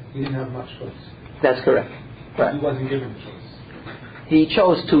 Well, he didn't have much choice. That's correct. Right. He wasn't given a choice. He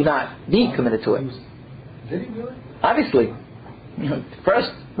chose to not be committed to it. Did he really? Obviously.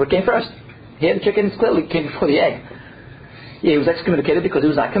 First, what came first? Here the chicken clearly came before the egg. Yeah, he was excommunicated because he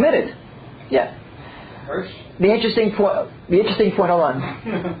was not committed. Yeah. Hirsch? The interesting point, hold on.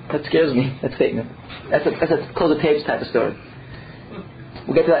 That scares me, that statement. That's a close the tapes type of story.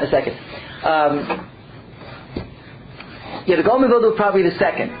 We'll get to that in a second. The Gaon of Vilna was probably the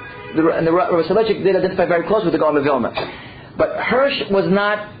second. And the Rabbi Soloveitchik did identify very close with the Gaon of Vilna. But Hirsch was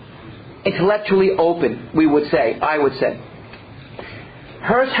not intellectually open, I would say.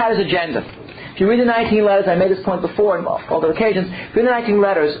 Hirsch had his agenda. If you read the 19 letters, I made this point before on other occasions, if you read the 19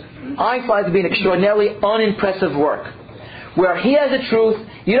 letters, I find it to be an extraordinarily unimpressive work. Where he has the truth,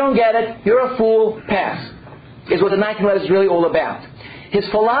 you don't get it, you're a fool, pass. Is what the 19 letters is really all about. His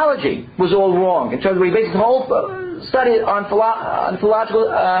philology was all wrong. In terms of he based his whole study on philological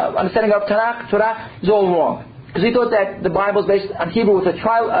understanding of Tanakh, Torah, is all wrong. Because he thought that the Bible is based on Hebrew with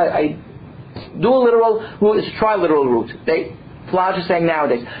a dual literal root, it's a triliteral root. Philologists saying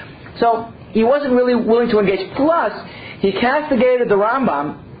nowadays. So he wasn't really willing to engage. Plus, he castigated the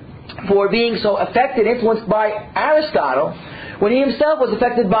Rambam for being so affected, influenced by Aristotle, when he himself was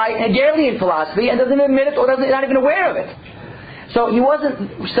affected by Hegelian philosophy and doesn't admit it or not even aware of it. So he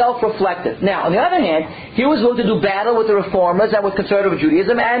wasn't self-reflective. Now, on the other hand, he was willing to do battle with the Reformers and with conservative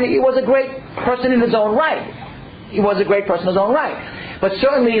Judaism, and he was a great person in his own right. But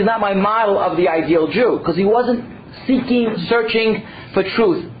certainly he's not my model of the ideal Jew, because he wasn't searching for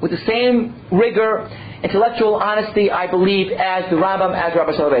truth with the same rigor, intellectual honesty, I believe, as the Rambam, as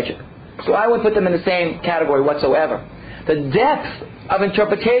Rabbi Soloveitchik. So I would put them in the same category whatsoever. The depth of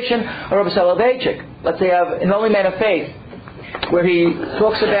interpretation of Rabbi Soloveitchik, let's say of an Only Man of Faith, where he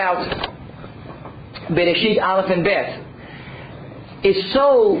talks about Bereshit, Aleph and Bet, is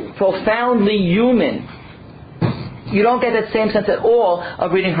so profoundly human. You don't get that same sense at all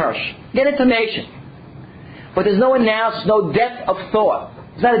of reading Hirsch. You get information. But there's no analysis, no depth of thought.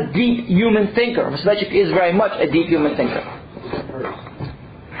 He's not a deep human thinker. Rabbi Soloveitchik is very much a deep human thinker.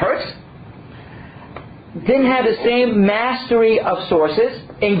 Hirsch didn't have the same mastery of sources,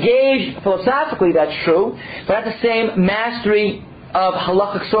 engaged philosophically, that's true, but not the same mastery of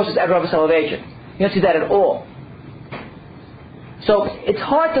halachic sources as Rabbi Soloveitchik. You don't see that at all. So it's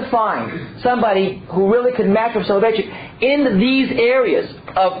hard to find somebody who really could match Rabbi Soloveitchik in these areas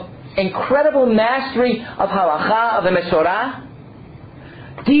of incredible mastery of halakha, of the Mesorah,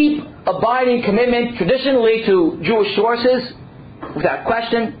 deep, abiding commitment traditionally to Jewish sources, without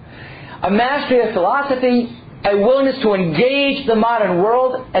question, a mastery of philosophy, a willingness to engage the modern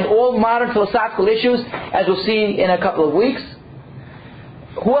world and all modern philosophical issues, as we'll see in a couple of weeks.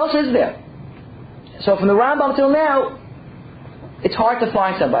 Who else is there? So from the Rambam till now, it's hard to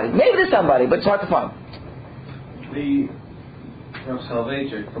find somebody. Maybe there's somebody, but it's hard to find. The Rabbi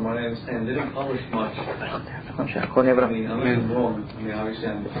Soloveitchik, from what I understand, didn't publish much. Unless I'm wrong. Obviously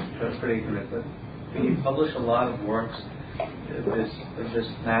I'm pretty ignorant, but he published a lot of works of this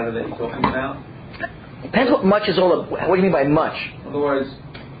matter that you're talking about. Depends what much is all about. What do you mean by much? In other words,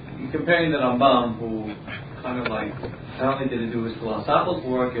 you're comparing the Rambam, who kind of like, not only did he do his philosophical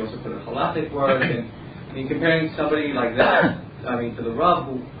work, he also put a halachic work, and you're comparing somebody like that, to the Rav,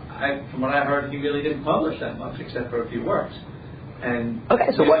 who, from what I heard, he really didn't publish that much, except for a few works. And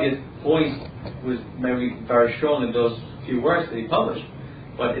his point was maybe very strong in those few works that he published,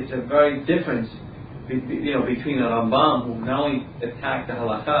 but it's a very difference, between a Rambam, who not only attacked the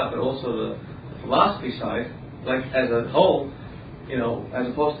halakha, but also the philosophy side, like as a whole, as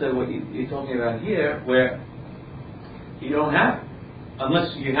opposed to what you're talking about here, where you don't have it.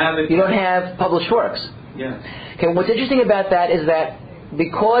 Unless you have it. You don't have published works. Yeah. Okay, what's interesting about that is that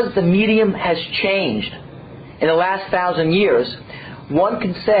because the medium has changed in the last 1,000 years, one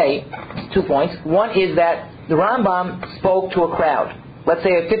can say 2 points. One is that the Rambam spoke to a crowd, let's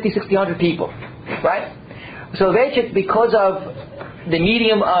say 50, 60, 100 people, right? So Soloveitchik, because of the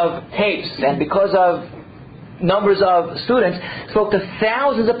medium of tapes and because of numbers of students, spoke to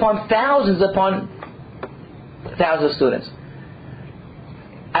thousands upon thousands upon thousands of students.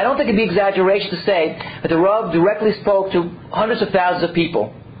 I don't think it'd be exaggeration to say that the Rav directly spoke to hundreds of thousands of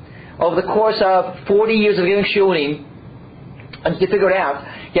people over the course of 40 years of giving shiurim. And you figure it out,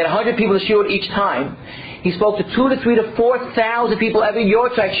 he had 100 people in the shiur each time. He spoke to 2,000 to 3,000 to 4,000 people every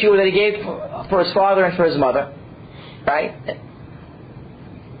Yortzeit shiur that he gave for his father and for his mother, right?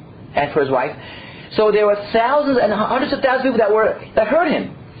 And for his wife. So there were thousands and hundreds of thousands of people that heard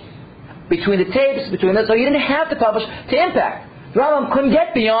him. Between the tapes, between this, so he didn't have to publish to impact. The Rambam couldn't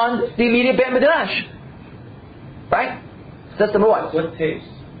get beyond the immediate Beit Midrash. Right? So that's number one. What tapes?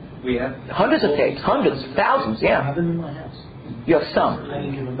 We have hundreds of tapes, hundreds, thousands, I yeah. have them in my house. You have some. I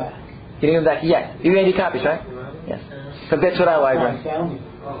didn't give them back. You didn't give them back yet. You made any copies, right? Yes. So that's what I library. I found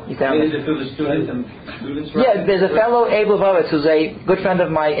them. You found Is it. it through the students and students? Yeah, there's a fellow, Abel Vovitz, who's a good friend of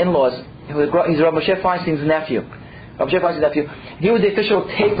my in-laws. He's Rabbi Moshe Feinstein's nephew. Rabbi Moshe Feinstein's nephew. He was the official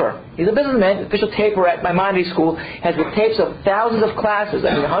taper. He's a businessman, the official taper at Maimonides School. Has the tapes of thousands of classes,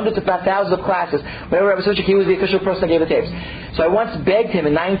 hundreds if not thousands of classes. Whenever Rabbi Soloveitchik, he was the official person that gave the tapes. So I once begged him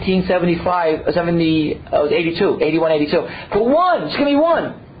in 1975, 81, 82, for one, just give me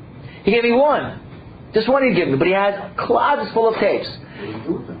one. He gave me one. Just one he'd give me, but he has closets full of tapes. What did he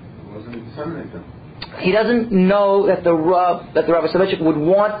do with them? Wasn't he disseminate them? He doesn't know that the Rabbi Soloveitchik would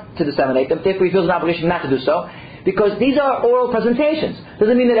want to disseminate them. Therefore, he feels an obligation not to do so, because these are oral presentations.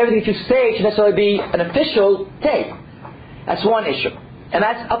 Doesn't mean that everything that you say should necessarily be an official tape. That's one issue, and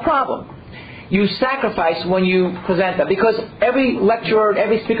that's a problem. You sacrifice when you present them, because every lecturer,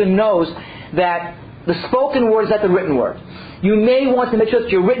 every speaker knows that the spoken word is not the written word. You may want to make sure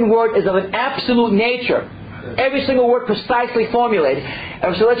that your written word is of an absolute nature. Every single word precisely formulated.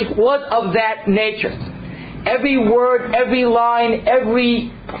 And Soloveitchik was of that nature. Every word, every line,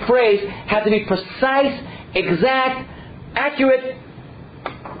 every phrase had to be precise, exact, accurate.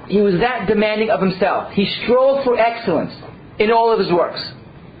 He was that demanding of himself. He strove for excellence in all of his works.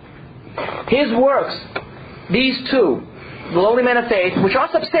 His works, these two, the Lowly Men of Faith, which are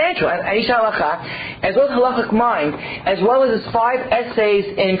substantial, and Isha Halacha, as well as Halachic Mind, as well as his 5 essays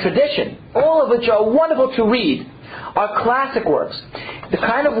in tradition, all of which are wonderful to read, are classic works. The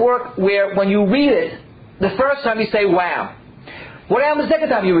kind of work where when you read it, the first time you say, wow. What happens the second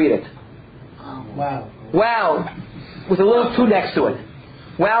time you read it? Wow. Wow, with a little 2 next to it.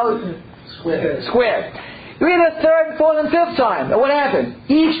 Wow, squared. You read it the 3rd, 4th, and 5th time, and what happens?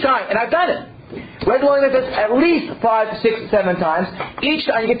 Each time, and I've done it. Read the Lowly Men of Faith at least 5, 6, 7 times. Each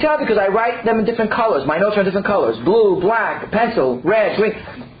time, you can tell because I write them in different colors. My notes are in different colors. Blue, black, pencil, red, green.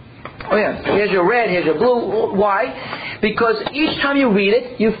 Oh yeah, here's your red, here's your blue. Why? Because each time you read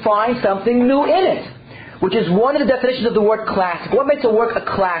it, you find something new in it. Which is one of the definitions of the word classic. What makes a work a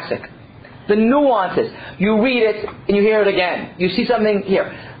classic? The nuances. You read it and you hear it again. You see something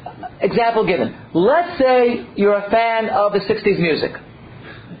here. Example given. Let's say you're a fan of the 60s music.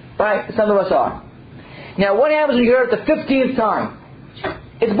 Right? Some of us are. Now what happens when you hear it the 15th time?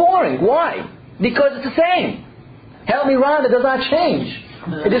 It's boring. Why? Because it's the same. Help me, Ron, it does not change.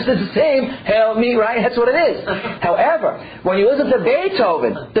 It just is the same. Help me, right? That's what it is. However, when you listen to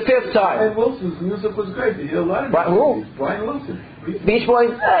Beethoven the 5th time. Brian Wilson's music was great. Did you hear a lot of Brian who? Brian Wilson. Beach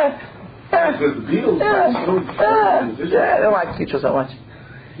Boys? Because the Beatles I don't like Beatles that much.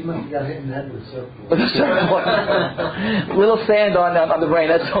 He must have got hit in the head with a surfboard. Little sand on the brain,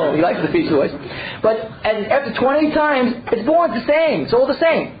 that's all. He likes the Beach Boys. But and after 20 times, it's boring, the same. It's all the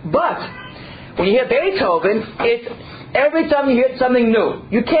same. But when you hear Beethoven, it's every time you hear something new.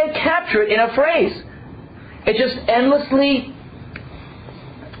 You can't capture it in a phrase. It's just endlessly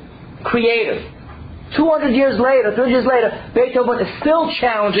creative. 200 years later, 300 years later, Beethoven is still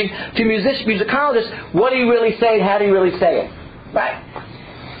challenging to musicologists. What do you really say? How do you really say it? Right?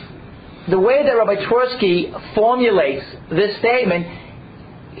 The way that Rabbi Twersky formulates this statement,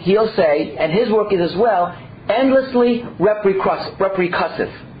 he'll say, and his work is as well, endlessly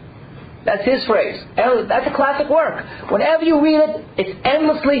repercussive. That's his phrase. That's a classic work. Whenever you read it, it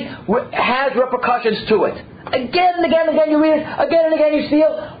endlessly has repercussions to it. Again and again and again you read it, again and again you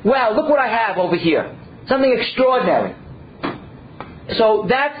feel, wow, look what I have over here. Something extraordinary. So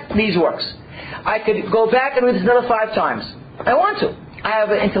that's these works. I could go back and read this another 5 times. I want to. I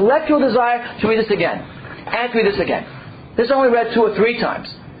have an intellectual desire to read this again. And to read this again. This I only read 2 or 3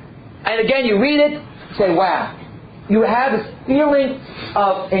 times. And again you read it, you say, wow. You have this feeling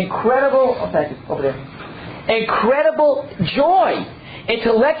of incredible, incredible joy,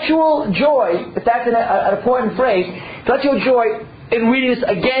 intellectual joy, if that's an important phrase, intellectual joy in reading this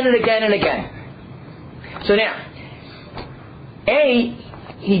again and again and again. So now,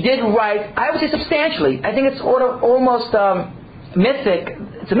 he did write, I would say substantially. I think it's almost mythic.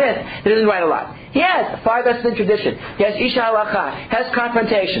 It's a myth. He didn't write a lot. He has 5 lessons in tradition. He has Isha Halacha. He has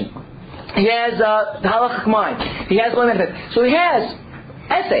confrontation. He has the halachic mind. He has limited. So he has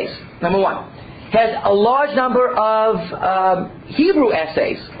essays. Number 1. He has a large number of Hebrew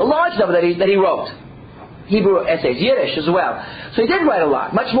essays. A large number that he wrote. Hebrew essays, Yiddish as well. So he did write a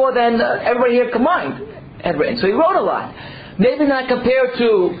lot, much more than everybody here combined had written. So he wrote a lot. Maybe not compared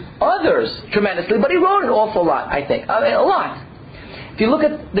to others tremendously, but he wrote an awful lot, I think. A lot. If you look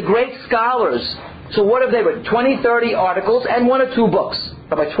at the great scholars, so what have they written? 20, 30 articles and 1 or 2 books.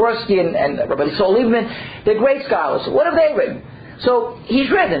 Rabbi Twersky and Rabbi Soloveitchik, they're great scholars. What have they written? So he's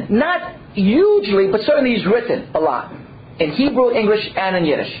written, not hugely, but certainly he's written a lot. In Hebrew, English, and in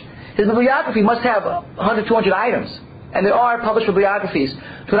Yiddish. His bibliography must have 100, 200 items. And there are published bibliographies.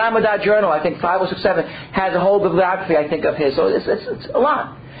 Tunai Madad Journal, I think 5 or 6, 7, has a whole bibliography, I think, of his. So it's a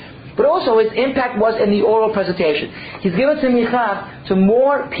lot. But also his impact was in the oral presentation. He's given semicha to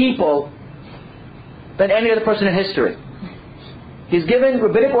more people than any other person in history. He's given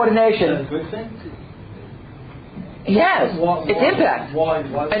rabbinic ordination. Is that a good thing? He has. It's impact. Why?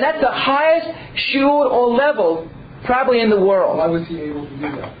 And that's the highest shiur or level probably in the world. Why was he able to do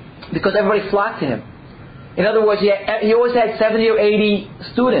that? Because everybody flocked to him. In other words, he always had 70 or 80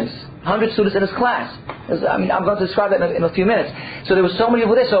 students, 100 students in his class. I'm going to describe that in a few minutes. So there were so many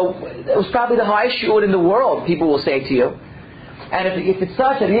people there. So it was probably the highest shiur in the world, people will say to you. And if it's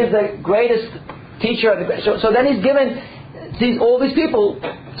such that he is the greatest teacher, so then he's given all these people.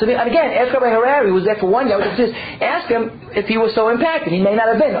 So and again, ask Rabbi Harari, who was there for 1 year. Ask him if he was so impacted. He may not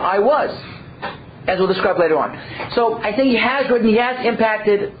have been. I was, as we'll describe later on. So I think he has written, he has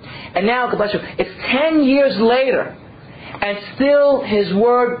impacted, and now, God bless you, it's 10 years later, and still his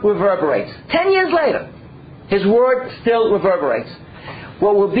word reverberates. 10 years later, his word still reverberates.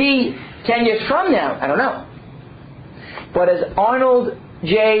 What will be 10 years from now, I don't know. But as Arnold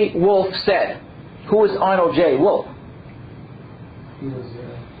J. Wolfe said, who is Arnold J. Wolfe? He was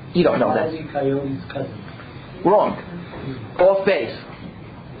You don't know that. Coyote's cousin. Wrong. Off base.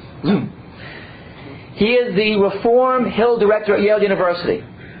 He is the Reform Hill director at Yale University.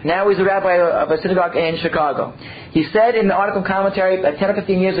 Now he's a rabbi of a synagogue in Chicago. He said in the article commentary 10 or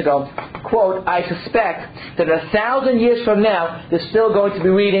 15 years ago, quote, I suspect that 1,000 years from now, they're still going to be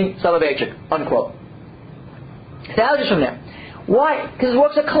reading Soloveitchik, unquote. 1,000 years from now. Why? Because his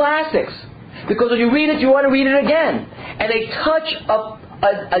works are classics. Because when you read it, you want to read it again. And they touch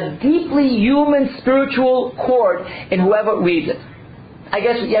a deeply human spiritual chord in whoever reads it. I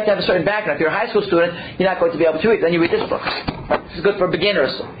guess you have to have a certain background. If you're a high school student, you're not going to be able to read it. Then you read this book. This is good for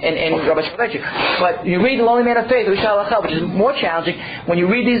beginners in Rabbi Soloveitchik. But you read The Lonely Man of Faith, which is more challenging. When you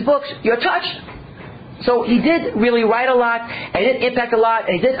read these books, you're touched. So he did really write a lot, and he did impact a lot,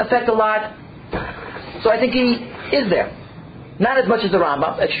 and he did affect a lot. So I think he is there. Not as much as the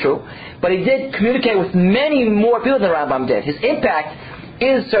Rambam, that's true. But he did communicate with many more people than the Rambam did. His impact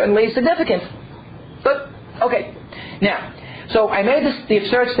is certainly significant. But, okay. Now, so I made the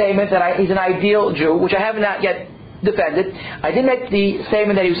absurd statement that he's an ideal Jew, which I have not yet defended. I did make the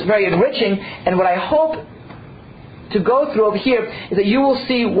statement that he was very enriching, and what I hope to go through over here is that you will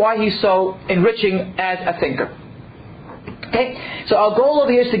see why he's so enriching as a thinker. Okay? So our goal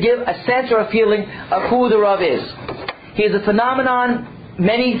over here is to give a sense or a feeling of who the Rav is. He is a phenomenon.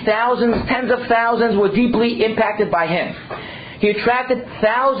 Many thousands, tens of thousands were deeply impacted by him. He attracted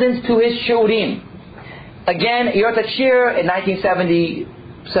thousands to his shurim. Again, Yort HaShir in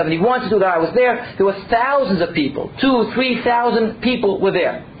 1971, since I was there were thousands of people. 2,000, 3,000 people were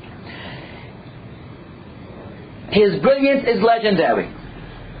there. His brilliance is legendary.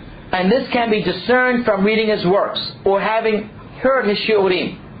 And this can be discerned from reading his works or having heard his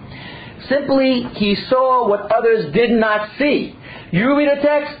shurim. Simply, he saw what others did not see. You read a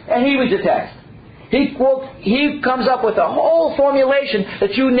text, and he reads a text. He comes up with a whole formulation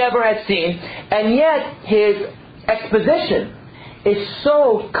that you never had seen, and yet his exposition is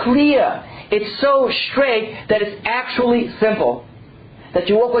so clear, it's so straight, that it's actually simple. That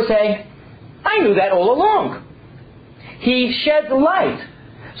you walk away saying, I knew that all along. He sheds light.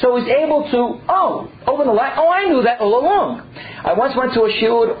 So he's able to, open the light, I knew that all along. I once went to a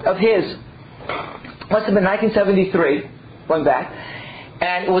shiur of his, must have been 1973, went back,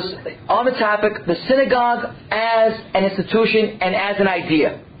 and it was on the topic, the synagogue as an institution and as an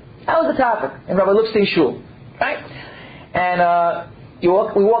idea. That was the topic in Rabbi Lupstein's shul, right? And we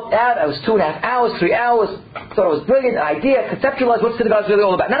walked out, it was 2.5 hours, 3 hours, thought it was brilliant, an idea, conceptualized what synagogue is really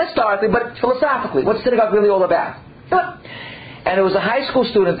all about. Not historically, but philosophically, what's synagogue really all about? And there was a high school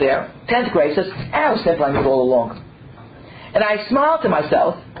student there, 10th grade, says, I was simple, I knew it all along. And I smiled to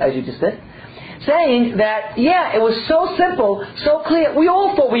myself, as you just did, saying that, yeah, it was so simple, so clear. We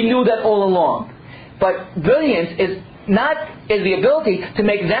all thought we knew that all along. But brilliance is the ability to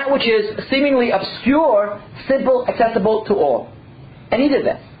make that which is seemingly obscure, simple, accessible to all. And he did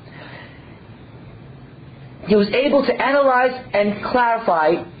that. He was able to analyze and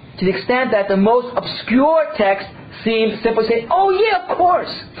clarify to the extent that the most obscure text seemed simple. Say, oh yeah, of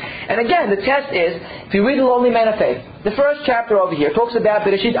course. And again, the test is, if you read The Lonely Man of Faith, the first chapter over here talks about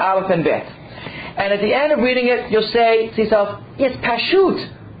Bereshit Aleph and Bet. And at the end of reading it, you'll say to yourself, yes, Pashut.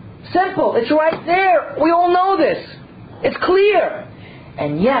 Simple. It's right there. We all know this. It's clear.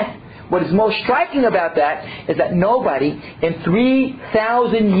 And yet, what is most striking about that is that nobody in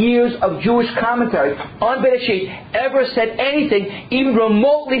 3,000 years of Jewish commentary on Bereshit ever said anything even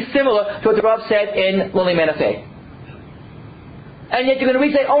remotely similar to what the Rav said in Lonely Man of Faith. And yet you're going to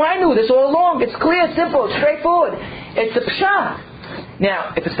read and say, oh, I knew this all along. It's clear, simple, it's straightforward. It's the Pshat.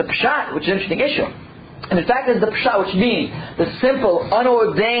 Now, if it's the Pshat, which is an interesting issue, and in fact it's the Pshat, which means the simple, unadorned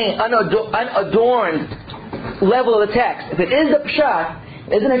level of the text, if it is the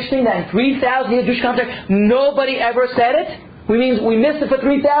Pshat, isn't it interesting that in 3,000 years of Jewish commentary, nobody ever said it? We missed it for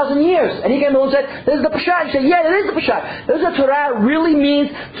 3,000 years. And he came along and said, this is the Pshat. He said, yeah, it is the Pshat. This is what Torah really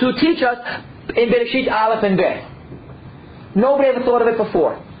means to teach us in Bereshit Aleph and Bet. Nobody ever thought of it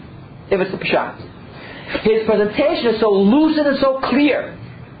before, if it's the Pshat. His presentation is so lucid and so clear,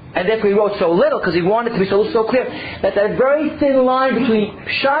 and therefore he wrote so little, because he wanted to be so clear, that very thin line between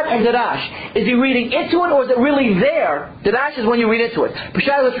Pshat and Darash, is he reading into it or is it really there? Darash is when you read into it.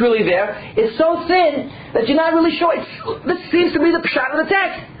 Pshat is what's really there. It's so thin that you're not really sure. This seems to be the Pshat of the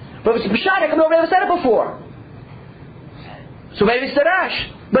text. But if it's Pshat, how come nobody ever said it before? So maybe it's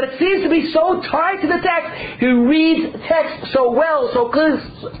Darash. But it seems to be so tied to the text. He reads text so well, so clear,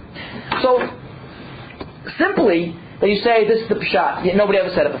 so simply that you say this is the Pshat. Yet nobody ever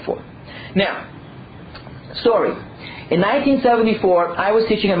said it before. Now, story. In 1974, I was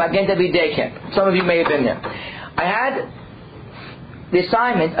teaching at Magen David Day Camp. Some of you may have been there. I had the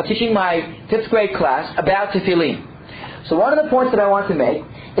assignment of teaching my 5th grade class about tefillin. So one of the points that I want to make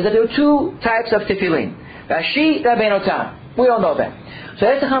is that there were two types of tefillin. Rashi, Rabbeinu. We all know that. So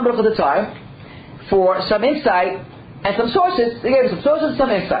I asked the Chambra at the time for some insight and some sources. They gave me some sources and some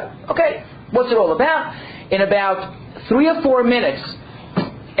insight. Okay, what's it all about? In about 3 or 4 minutes,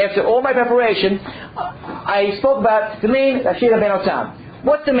 after all my preparation, I spoke about tefillin, Rashi, Rabbeinu Tam.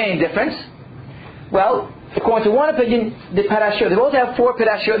 What's the main difference? Well, according to one opinion, the parashiyot, they both have 4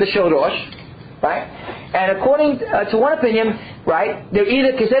 parashiyot, the Shel Rosh, right? And according to one opinion, right, they're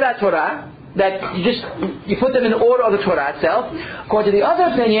either Kesed Torah, that you put them in the order of the Torah itself. According to the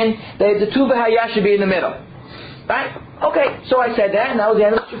other opinion, the Tu V'Haya should be in the middle. Right? Okay, so I said that, and that was the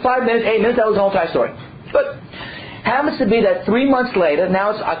end of it. 5 minutes, 8 minutes, that was the whole entire story. Good. Happens to be that 3 months later,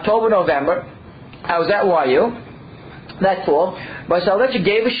 now it's October, November, I was at YU that fall, but Soloveitchik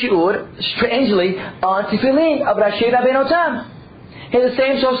gave a shiur, strangely, on tefillin of Rashi Rabbeinu Tam. He had the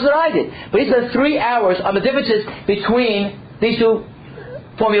same sources that I did. But he spent 3 hours on the differences between these two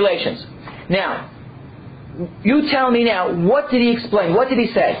formulations. Now, you tell me now, what did he explain? What did he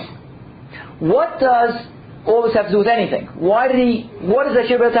say? What does all this have to do with anything? What is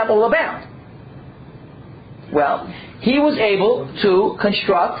Rashi Rabbeinu Tam all about? Well, he was able to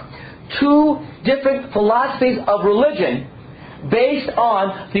construct 2 different philosophies of religion based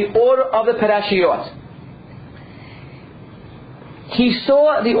on the order of the parashiyot. He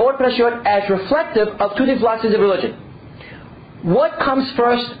saw the order of parashiyot as reflective of 2 different philosophies of religion. What comes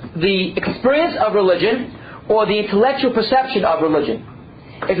first, the experience of religion or the intellectual perception of religion?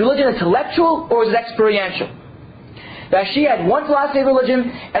 Is religion intellectual or is it experiential? Rashi had one philosophy of religion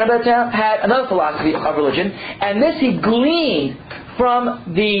and Rabbeinu Tam had another philosophy of religion, and this he gleaned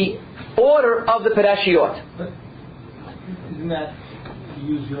from the order of the parashiyot. But isn't that, to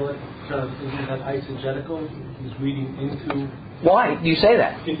use your term, isn't that eisegetical? He's reading into... Why do you say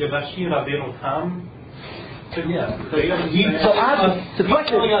that? Into Rashi Rabbeinu Tam. So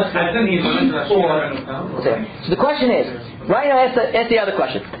the question is, right now ask the other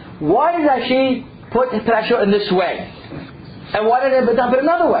question. Why did Rashi put his parashiyot in this way? And why did Rabbeinu Tam put it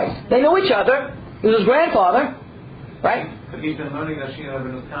another way? They know each other. He was his grandfather, right? But he's been learning Rashi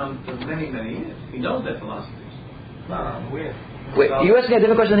Rabbeinu Tam for many, many years. He knows that philosophy. Wait, you asking a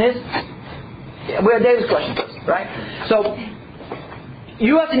different question than his? Yeah, we're at David's question first, right? So,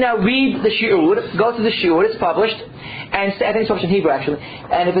 you have to now read the shiur, go to the shiur, it's published, and I think it's published in Hebrew actually,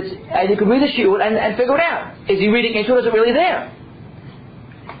 and you can read the shiur and figure it out. Is he reading into it or is it really there?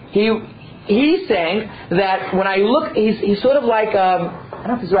 He's saying that when I look, he's sort of like, I don't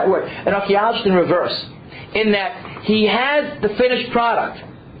know if it's the right word, an archaeologist in reverse, in that he has the finished product,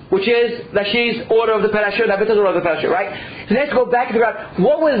 which is Rashi's order of the parashah, Labaton's order of the parashah, right? So let's go back and figure out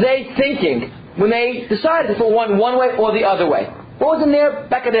what were they thinking when they decided to put one way or the other way. What was in their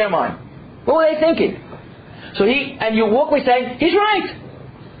back of their mind? What were they thinking? So you walk away saying, he's right.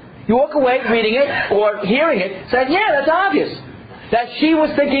 You walk away reading it or hearing it saying, yeah, that's obvious. That she was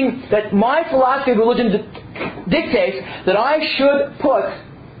thinking that my philosophy of religion dictates that I should put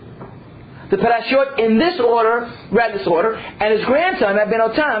the parashot in this order, read this order, and his grandson, Rabbi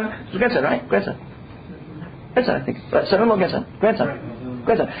Otam, his grandson, right? Grandson, I think. Son-in-law, grandson.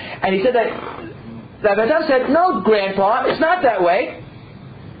 And he said that Rabbi Otam said, no, Grandpa, it's not that way.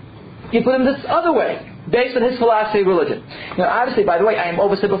 You put him this other way, based on his philosophy of religion. Obviously, by the way, I am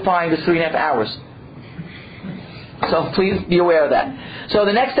oversimplifying this 3.5 hours. So please be aware of that. So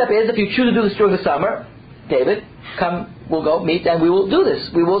the next step is, if you choose to do this during the summer, David, come, we'll go meet and we will do this.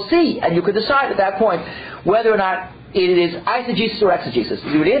 We will see. And you could decide at that point whether or not it is eisegesis or exegesis. Is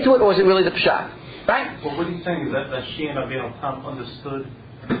you into it or is it really the pshat? Right? Well, what he's saying is that she and Rabbi Tam understood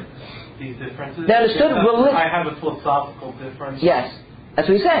these differences. They understood I have a philosophical difference. Yes. That's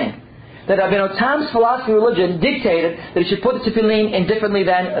what he's saying. That Rabbi Tam's philosophy of religion dictated that he should put the tefillin in differently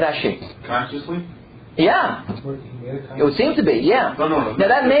than Rashi. Consciously? Yeah. It would seem to be, yeah. No. Now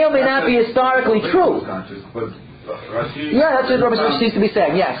that may or may not be historically true. Yeah, that's what Rabbi Soloveitchik seems to be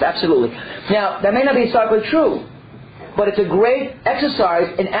saying. Yes, absolutely. Now, that may not be historically true, but it's a great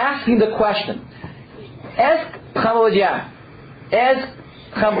exercise in asking the question. Ask Chavodia.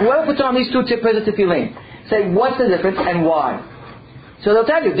 Whoever puts on these two pairs of tefillin, say what's the difference and why. So they'll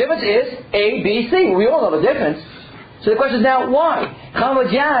tell you, the difference is A, B, C. We all know the difference. So the question is now, why?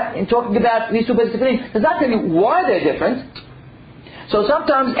 Chavodia, in talking about these two pairs of tefillin, does not tell you why they're different. So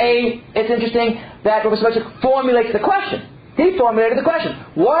sometimes it's interesting that Rabbi Soloveitchik formulates the question. He formulated the question.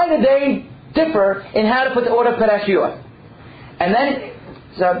 Why did they differ in how to put the order of parashiyot? And then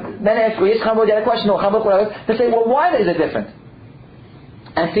if we ask Chavodia the question, or Chavodia, they say, well, why is it different?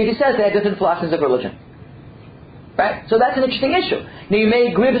 And Stevie says they have different philosophies of religion. Right? So that's an interesting issue. Now you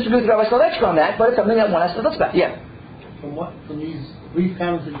may agree or disagree with Rabbi Soloveitchik on that, but it's something that one has to look about. Yeah. From these brief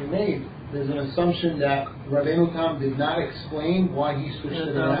comments that you made, there's an assumption that Rabbi Tam did not explain why he switched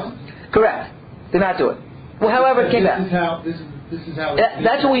it around? Correct. Did not do it. Well, however, it came out. This is how.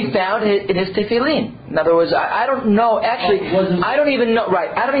 That's what we found in his tefillin. In other words, I don't know. Actually, I don't even know.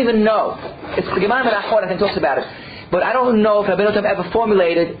 Right? I don't even know. It's the Gemara Menachot, I think, talks about it. But I don't know if Rabbi Tam ever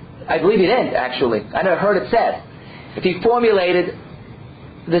formulated. I believe he didn't. Actually, I never heard it said. If he formulated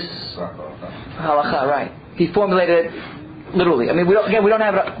this halacha, right? He formulated it literally. I mean, we don't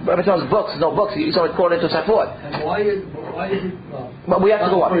have Rabbi Tam's books. No books. He's only quoted into Safot. And why is it? But we have to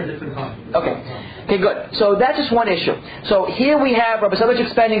go on. Okay, good. So that's just one issue. So here we have Rabbi Soloveitchik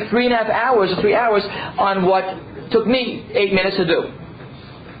spending 3.5 hours or 3 hours on what took me 8 minutes to do.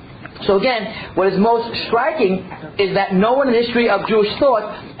 So again, what is most striking is that no one in the history of Jewish thought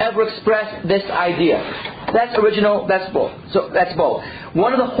ever expressed this idea. That's original, that's bold. So that's bold.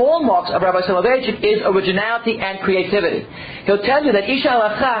 One of the hallmarks of Rabbi Soloveitchik is originality and creativity. He'll tell you that Isha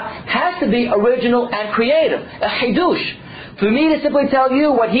Halacha has to be original and creative, a chidush. For me to simply tell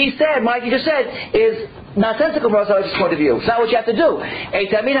you what he said, Mike, you just said, is nonsensical from Rabbi Soloveitchik's point of view. It's not what you have to do. A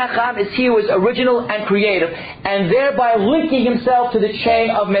Talmid Chacham is he who is original and creative, and thereby linking himself to the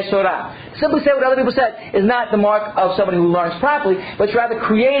chain of Mesorah. Simply say what other people said is not the mark of somebody who learns properly, but it's rather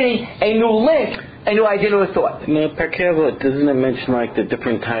creating a new link, a new idea or thought. No, Parkeva, doesn't it mention like the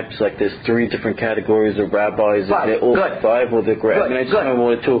different types, like there's 3 different categories of rabbis? 5. They're all Good. 5 or they're great. Good. I mean, I just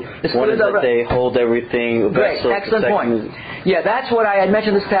wanted to. One is that they hold everything. Great, excellent point. Yeah, that's what I had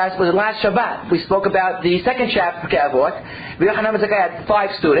mentioned this past, was last Shabbat. We spoke about the second chapter of Kavot. Yochanan had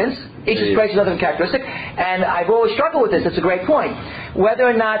 5 students. Each is praised with another characteristic. And I've always struggled with this. It's a great point. Whether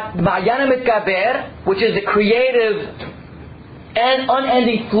or not Ma'ayan Mitgaber, which is the creative and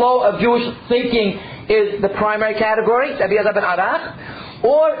unending flow of Jewish thinking, is the primary category, Rabbi Elazar ben Arach,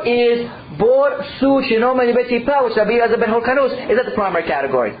 or is Bor Su Shinom and Betipa, which Rabbi Elazar ben Horkanus, is that the primary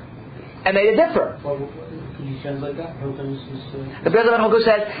category? And they differ. Can you translate that? The Rabbi Elazar ben Horkanus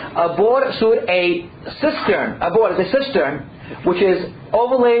says, a Bor Su, a cistern, a Bor is a cistern, which is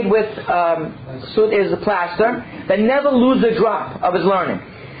overlaid with, Sud is the plaster, that never loses a drop of his learning.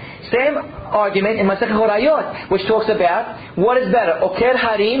 Same argument in Masechet Horayot, which talks about what is better, Oker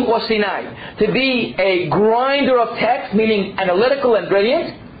Harim or Sinai? To be a grinder of text, meaning analytical and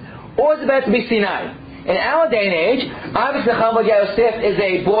brilliant, or is it better to be Sinai? In our day and age, obviously Chavodia Yosef is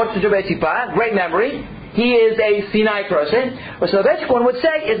a Bor Tzujubei Tzipah, great memory. He is a Sinai person. Or Soloveitchik, one would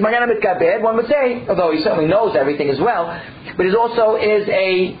say, is Ma'ayan Mitgaber. One would say, although he certainly knows everything as well, but he also is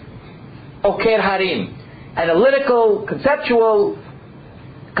a Oker Harim. analytical, conceptual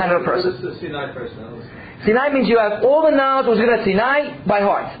kind of a person. What's the Sinai person? Sinai means you have all the knowledge that was given at Sinai by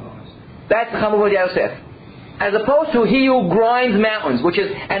heart. That's Chamav Yosef. As opposed to he who grinds mountains, which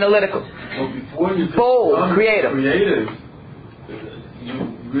is analytical. Well, before you bold, creative. You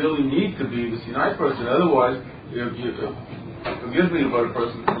really need to be the Sinai person. Otherwise, forgive me, but a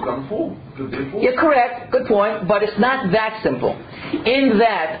person can become a fool. Could be a fool. You're correct. Good point. But it's not that simple. In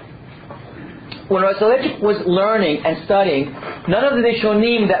that, when Soloveitchik was learning and studying, none of the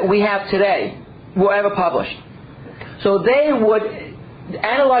Rishonim that we have today were ever published. So they would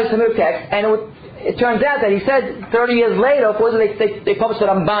analyze some of the text, and it turns out that he said 30 years later, of course, they published the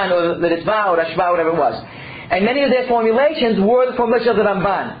Ramban or the Ritva or the Ashba, whatever it was. And many of their formulations were the formulations of the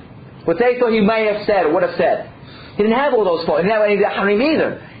Ramban, what they thought he may have said or would have said. He didn't have all those formulations. He didn't have any of the Harim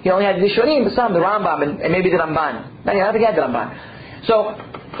either. He only had the Rishonim, some, the Rambam, and maybe the Ramban. I don't think he had the Ramban. So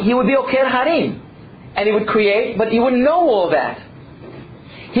he would be okay at Harim, and he would create, but he wouldn't know all that.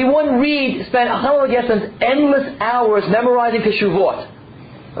 He wouldn't spend endless hours memorizing Teshuvot.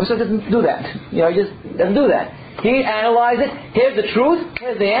 So he doesn't do that. He just doesn't do that. He analyzes it. Here's the truth.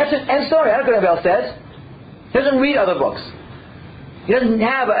 Here's the answer. End story. I don't care what anybody else says. He doesn't read other books. He doesn't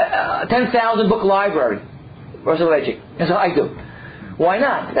have a 10,000 book library. Soloveitchik. And so I do. Why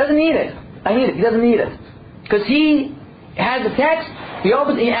not? He doesn't need it. I need it. He doesn't need it. Because he has the text, he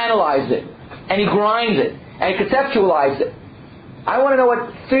analyzes it, and he grinds it, and he conceptualizes it. I want to know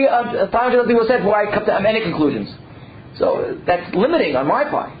what 500 other people said before I come to any conclusions. So that's limiting on my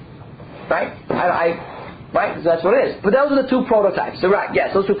part, right? Right? So that's what it is. But those are the two prototypes. So right,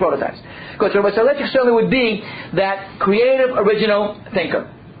 yes, those two prototypes. Good. So Soloveitchik certainly would be that creative, original thinker.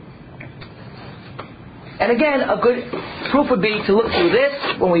 And again, a good proof would be to look through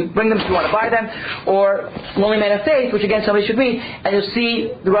this when we bring them if you want to buy them, or Lonely Man of Faith, which again somebody should read, and you'll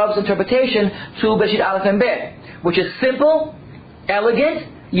see the Rav's interpretation to Bereshit Aleph and Bet, which is simple, elegant,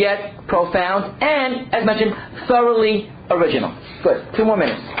 yet profound, and, as mentioned, thoroughly original. Good. 2 more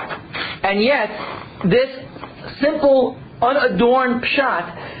minutes. And yet, this simple, unadorned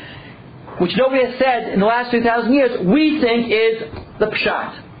pshat, which nobody has said in the last 2,000 years, we think is the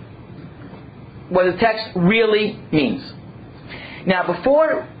pshat, what the text really means. Now,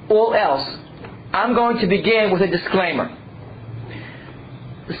 before all else, I'm going to begin with a disclaimer.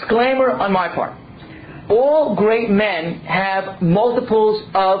 Disclaimer on my part. All great men have multiples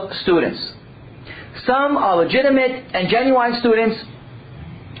of students. Some are legitimate and genuine students,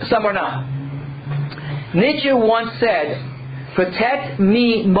 some are not. Nietzsche once said, "Protect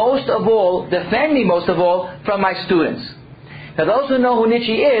me most of all, defend me most of all from my students." Now those who know who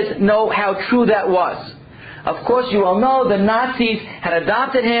Nietzsche is know how true that was. Of course you all know the Nazis had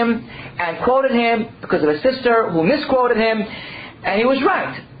adopted him and quoted him because of his sister who misquoted him, and he was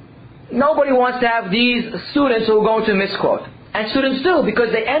right. Nobody wants to have these students who are going to misquote. And students do, because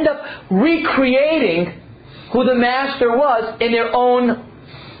they end up recreating who the master was in their own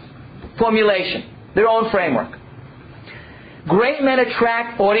formulation, their own framework. Great men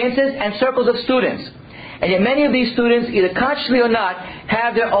attract audiences and circles of students. And yet many of these students, either consciously or not,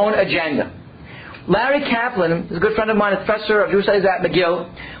 have their own agenda. Larry Kaplan, who's a good friend of mine, a professor of Jewish Studies at McGill,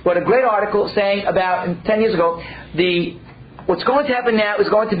 wrote a great article saying about, 10 years ago, what's going to happen now is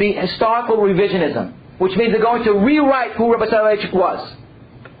going to be historical revisionism, which means they're going to rewrite who Rabbi Soloveitchik was.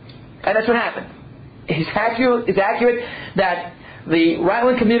 And that's what happened. It's accurate that the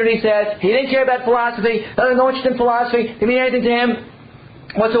right-wing community says he didn't care about philosophy, doesn't know interested in philosophy, didn't mean anything to him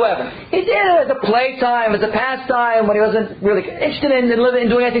whatsoever. He did it as a playtime, as a pastime, when he wasn't really interested in living and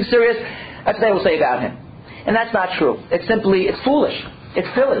doing anything serious. That's what they will say about him. And that's not true. It's foolish. It's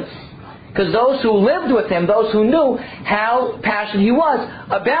silly. Because those who lived with him, those who knew how passionate he was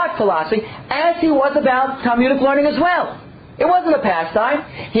about philosophy, as he was about Talmudic learning as well. It wasn't a pastime.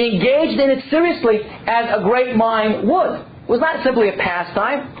 He engaged in it seriously as a great mind would. It was not simply a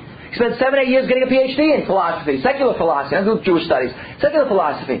pastime. He spent 7-8 years getting a PhD in philosophy, secular philosophy, not Jewish studies, secular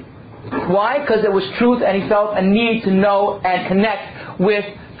philosophy. Why? Because there was truth and he felt a need to know and connect with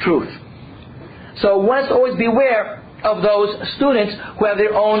truth. So one has to always beware of those students who have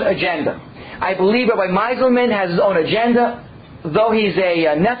their own agenda. I believe Rabbi Meiselman has his own agenda. Though he's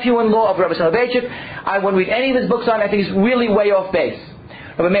a nephew-in-law of Rabbi Soloveitchik, I wouldn't read any of his books on him. I think he's really way off base.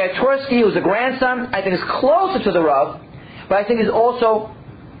 Rabbi Meir Tursky, who's a grandson, I think is closer to the Rav, but I think he's also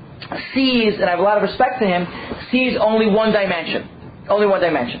sees, and I have a lot of respect for him, sees only one dimension. Only one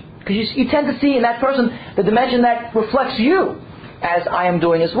dimension. Because you tend to see in that person the dimension that reflects you, as I am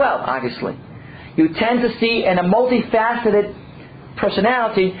doing as well, obviously. You tend to see in a multifaceted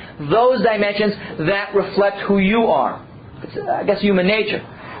personality those dimensions that reflect who you are. It's, I guess, human nature.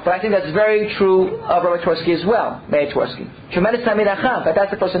 but I think that's very true of Rabbi Twersky as well, Meir Twersky. Tremendous Talmid Chacham,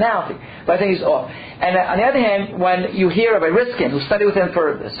 fantastic personality, but I think he's off. And on the other hand, when you hear Rabbi Riskin, who studied with him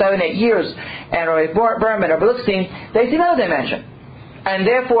for 7-8 years, and Rabbi Berman, Rabbi Lichtenstein, they see another dimension. And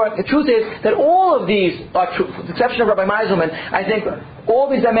therefore, the truth is that all of these are true. With the exception of Rabbi Meiselman, I think all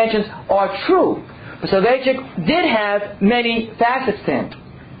these dimensions are true. But Soloveitchik did have many facets to him.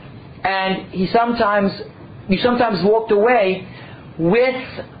 And you sometimes walked away with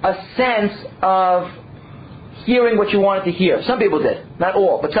a sense of hearing what you wanted to hear. Some people did. Not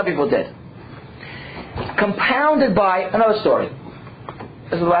all, but some people did. Compounded by another story.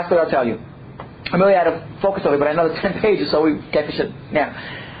 This is the last story I'll tell you. I'm really out of focus of it, but I know it's 10 pages, so we get to it now.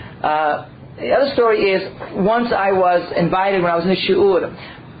 The other story is, once I was invited, when I was in the shiur,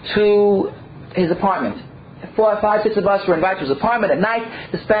 to his apartment. 4, 5, 6 of us were invited to his apartment at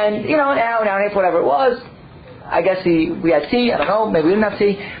night to spend, an hour and a half, whatever it was. I guess we had tea, I don't know, maybe we didn't have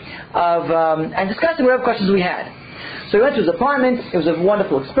tea, and discussing whatever questions we had. So we went to his apartment. It was a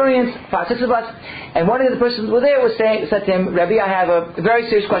wonderful experience, 5, 6 of us, and one of the persons who were there said to him, Rabbi, I have a very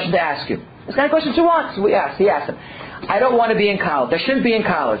serious question to ask you. What kind of questions you want? So he asked him. I don't want to be in college. I shouldn't be in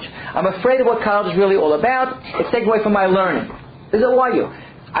college. I'm afraid of what college is really all about. It's taken away from my learning. This is who are you?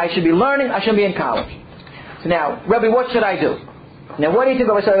 I should be learning. I shouldn't be in college. So now, Rabbi, what should I do? Now, what do you think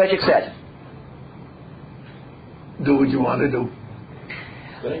Rabbi Soloveitchik said? Do what you want to do.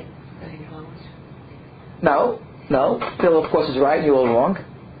 No. Phil, of course, is right. You're all wrong.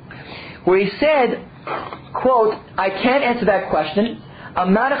 Where he said, quote, I can't answer that question.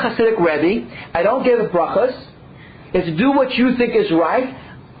 I'm not a Hasidic Rebbe. I don't give brachas. It's do what you think is right.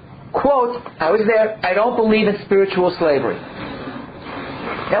 Quote, I was there, I don't believe in spiritual slavery.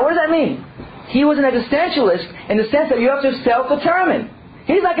 Now, what does that mean? He was an existentialist in the sense that you have to self-determine.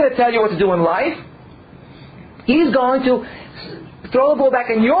 He's not going to tell you what to do in life. He's going to throw the ball back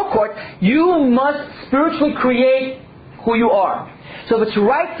in your court. You must spiritually create who you are. So if it's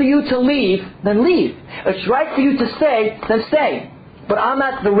right for you to leave, then leave. If it's right for you to stay, then stay. But I'm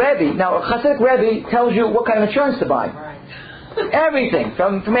not the Rebbe. Now, a Hasidic Rebbe tells you what kind of insurance to buy. Right. Everything,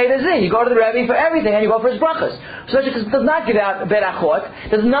 from A to Z. You go to the Rebbe for everything, and you go for his brachas. So it does not give out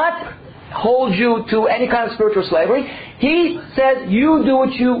berachot, does not hold you to any kind of spiritual slavery. He says, you do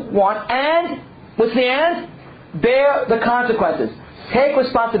what you want, and, what's the and? Bear the consequences. Take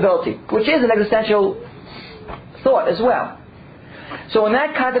responsibility, which is an existential thought as well. So in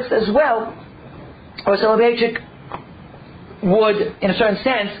that context as well, Soloveitchik would, in a certain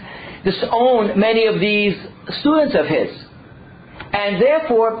sense, disown many of these students of his. And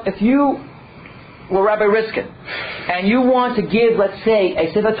therefore, if you were Rabbi Riskin, and you want to give, let's say,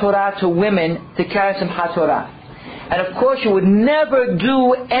 a Sefer Torah to women to carry Simchat Torah, and of course you would never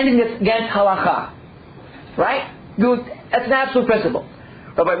do anything that's against halacha, right? That's an absolute principle.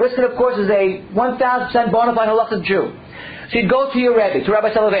 Rabbi Riskin, of course, is a 1,000% bona fide halachic Jew. So you'd go to your Rebbe, to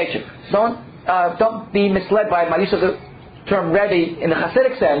Rabbi Soloveitchik. Don't be misled by my use of the term Rebbe in the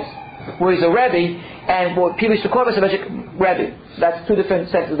Hasidic sense, where he's a Rebbe, and what people used to call Soloveitchik Rebbe. That's two different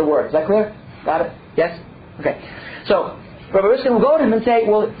senses of the word. Is that clear? Got it? Yes? Okay. So, Rabbi Riskin will go to him and say,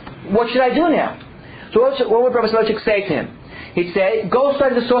 well, what should I do now? So what would Rabbi Soloveitchik say to him? He'd say, go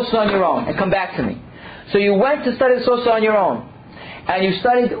study the sources on your own and come back to me. So you went to study the sources on your own. And you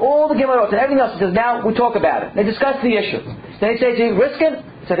studied all the Gemaraot and everything else. He says, now we talk about it. They discuss the issue. Then he'd say to you, Riskin,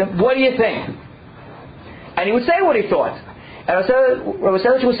 he said to him, what do you think? And he would say what he thought. And Rabbi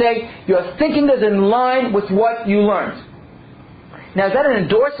Soloveitchik would say, your thinking is in line with what you learned. Now, is that an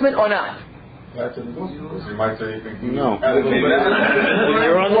endorsement or not? That's an endorsement. You might say you think no.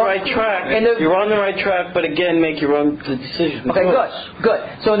 You're on the right track. You're on the right track, but again, make your own decision. Okay, good.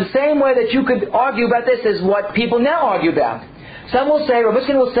 So in the same way that you could argue about this is what people now argue about. Some will say, Rabbi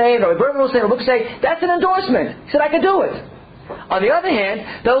Riskin will say, Rabbi Berman will say, Rabbi will say, that's an endorsement. He said, I can do it. On the other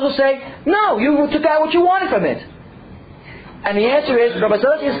hand, those will say, no, you took out what you wanted from it. And the answer is, Rabbi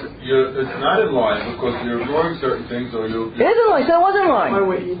Soloveitchik is... It's not in line because you're ignoring certain things or you... It is in line, so it was in line.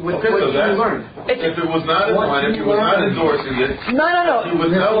 If it was not in line, if he was not endorsing it... No. He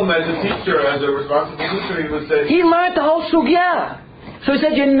would tell him as a teacher, as a responsible teacher, he would say... He learned the whole sugya. So he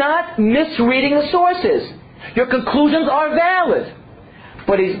said, you're not misreading the sources. Your conclusions are valid.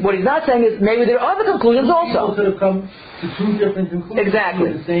 But what he's not saying is maybe there are other conclusions also. People could have come to two different conclusions.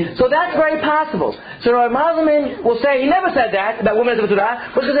 Exactly. So that's very possible. So Rabbi Meiselman will say he never said that about women of the Torah,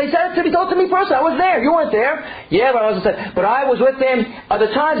 because he said it to be told to me personally. I was there. You weren't there. Yeah, Rabbi Meiselman said, but I was with him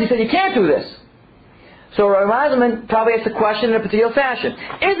other times. He said you can't do this. So Rabbi Meiselman probably asked the question in a particular fashion.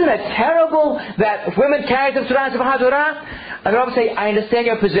 Isn't it terrible that if women carry the Torah and Simchat Torah? And Rabbi say, I understand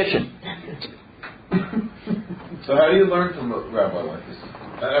your position. So how do you learn from a rabbi like this?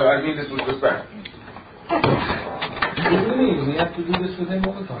 I mean this with respect. What do you mean? We have to do this with him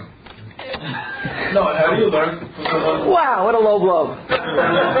all the time. No, how do you learn from someone? Wow, what a low blow.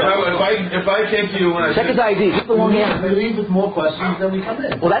 If I came to you when I Check his ID. Keep the long We hand. leave with more questions than we come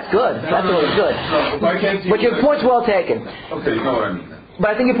in. Well, that's good. That's always good. No, if I came to you, But your point's well taken. Okay, you know what I mean. But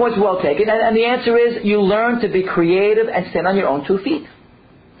I think your point's well taken. And the answer is you learn to be creative and stand on your own 2 feet.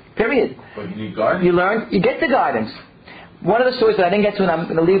 Period. But you need guidance. You get the guidance. One of the stories that I didn't get to, and I'm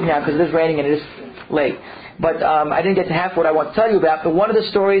going to leave now because it is raining and it is late. But I didn't get to half what I want to tell you about. But one of the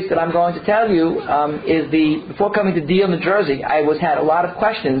stories that I'm going to tell you is before coming to Deal, New Jersey, I had a lot of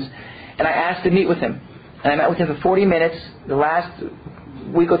questions, and I asked to meet with him. And I met with him for 40 minutes the last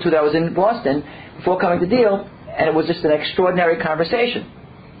week or two that I was in Boston before coming to Deal, and it was just an extraordinary conversation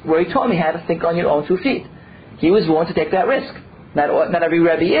where he taught me how to think on your own 2 feet. He was willing to take that risk. Not every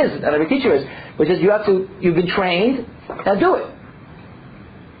Rabbi is, not every teacher is. But he says you've been trained, now do it.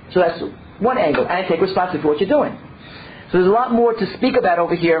 So that's one angle, and I take responsibility for what you're doing. So there's a lot more to speak about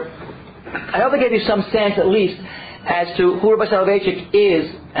over here. I hope I gave you some sense, at least, as to who Rabbi Soloveitchik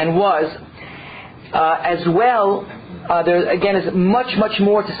is and was. As well, there again is much, much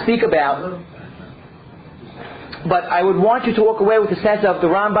more to speak about. But I would want you to walk away with a sense of the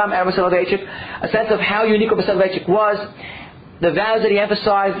Rambam and Rabbi Soloveitchik, a sense of how unique Rabbi Soloveitchik was, the values that he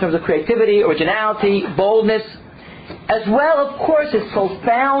emphasized in terms of creativity, originality, boldness, as well, of course, his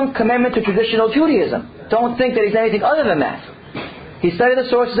profound commitment to traditional Judaism. Don't think that he's anything other than that. He studied the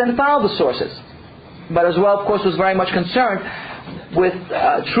sources and followed the sources. But as well, of course, was very much concerned with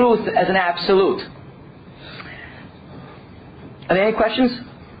truth as an absolute. Are there any questions?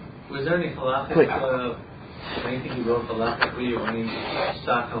 Was there any halachic, anything he wrote halachically, or any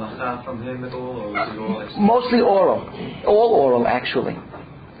psak halacha from him at all, or was it all like... Mostly oral. All oral, actually.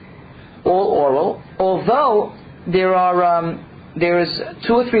 All oral. Although there is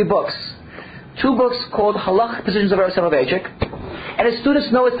 2 or 3 books. 2 books called Halach Positions of Rabbi Soloveitchik, and his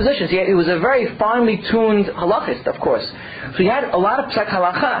students know his positions. He was a very finely tuned halachist, of course. So he had a lot of psak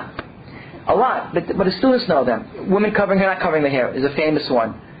halacha, a lot, but his students know them. Women covering hair, not covering the hair, is a famous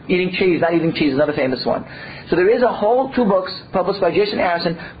one. Eating cheese, not eating cheese, is another famous one. So there is a whole 2 books published by Jason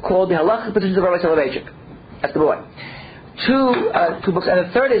Arison called The Halach Positions of Rabbi Soloveitchik. That's the boy. 2 books, and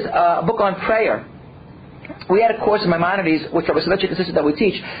the third is a book on prayer. We had a course in Maimonides, which Rabbi Soloveitchik insisted that we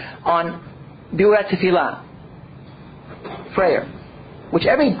teach, on Biurat Tefillah, prayer, which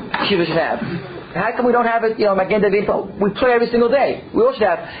every yeshiva should have. How come we don't have it, Magen David? We pray every single day. We all should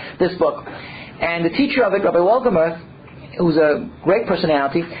have this book. And the teacher of it, Rabbi Wolgamer, who's a great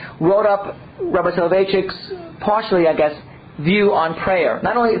personality, wrote up Rabbi Soloveitchik's, partially, I guess, view on prayer.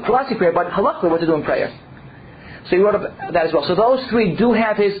 Not only philosophy prayer, but halachically what to do in prayer. So he wrote up that as well. So those 3 do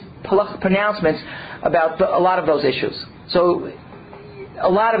have his pronouncements about a lot of those issues. So a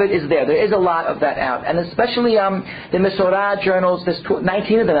lot of it is there. There is a lot of that out. And especially the Mesorah journals, there's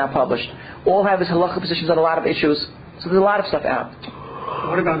 19 of them now published, all have his halachic positions on a lot of issues. So there's a lot of stuff out.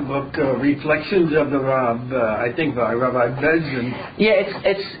 What about book Reflections of the Rab, I think by Rabbi Benson? Yeah,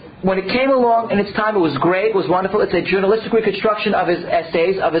 it's when it came along in its time, it was great, it was wonderful. It's a journalistic reconstruction of his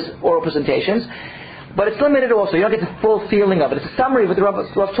essays, of his oral presentations. But it's limited also. You don't get the full feeling of it. It's a summary with the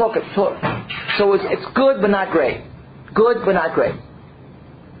rough talk. So it's good but not great. Good but not great.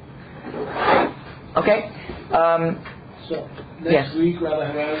 Okay? So, next week, Rabbi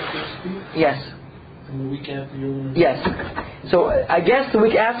Harari will speak? Yes. And the week after, you're going to... Yes. So I guess the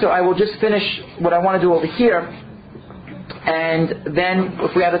week after I will just finish what I want to do over here. And then,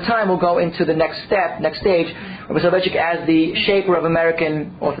 if we have the time, we'll go into the next stage, Rabbi Soloveitchik as the shaper of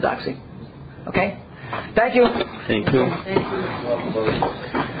American Orthodoxy. Okay? Thank you. Thank you. Thank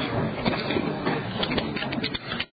you.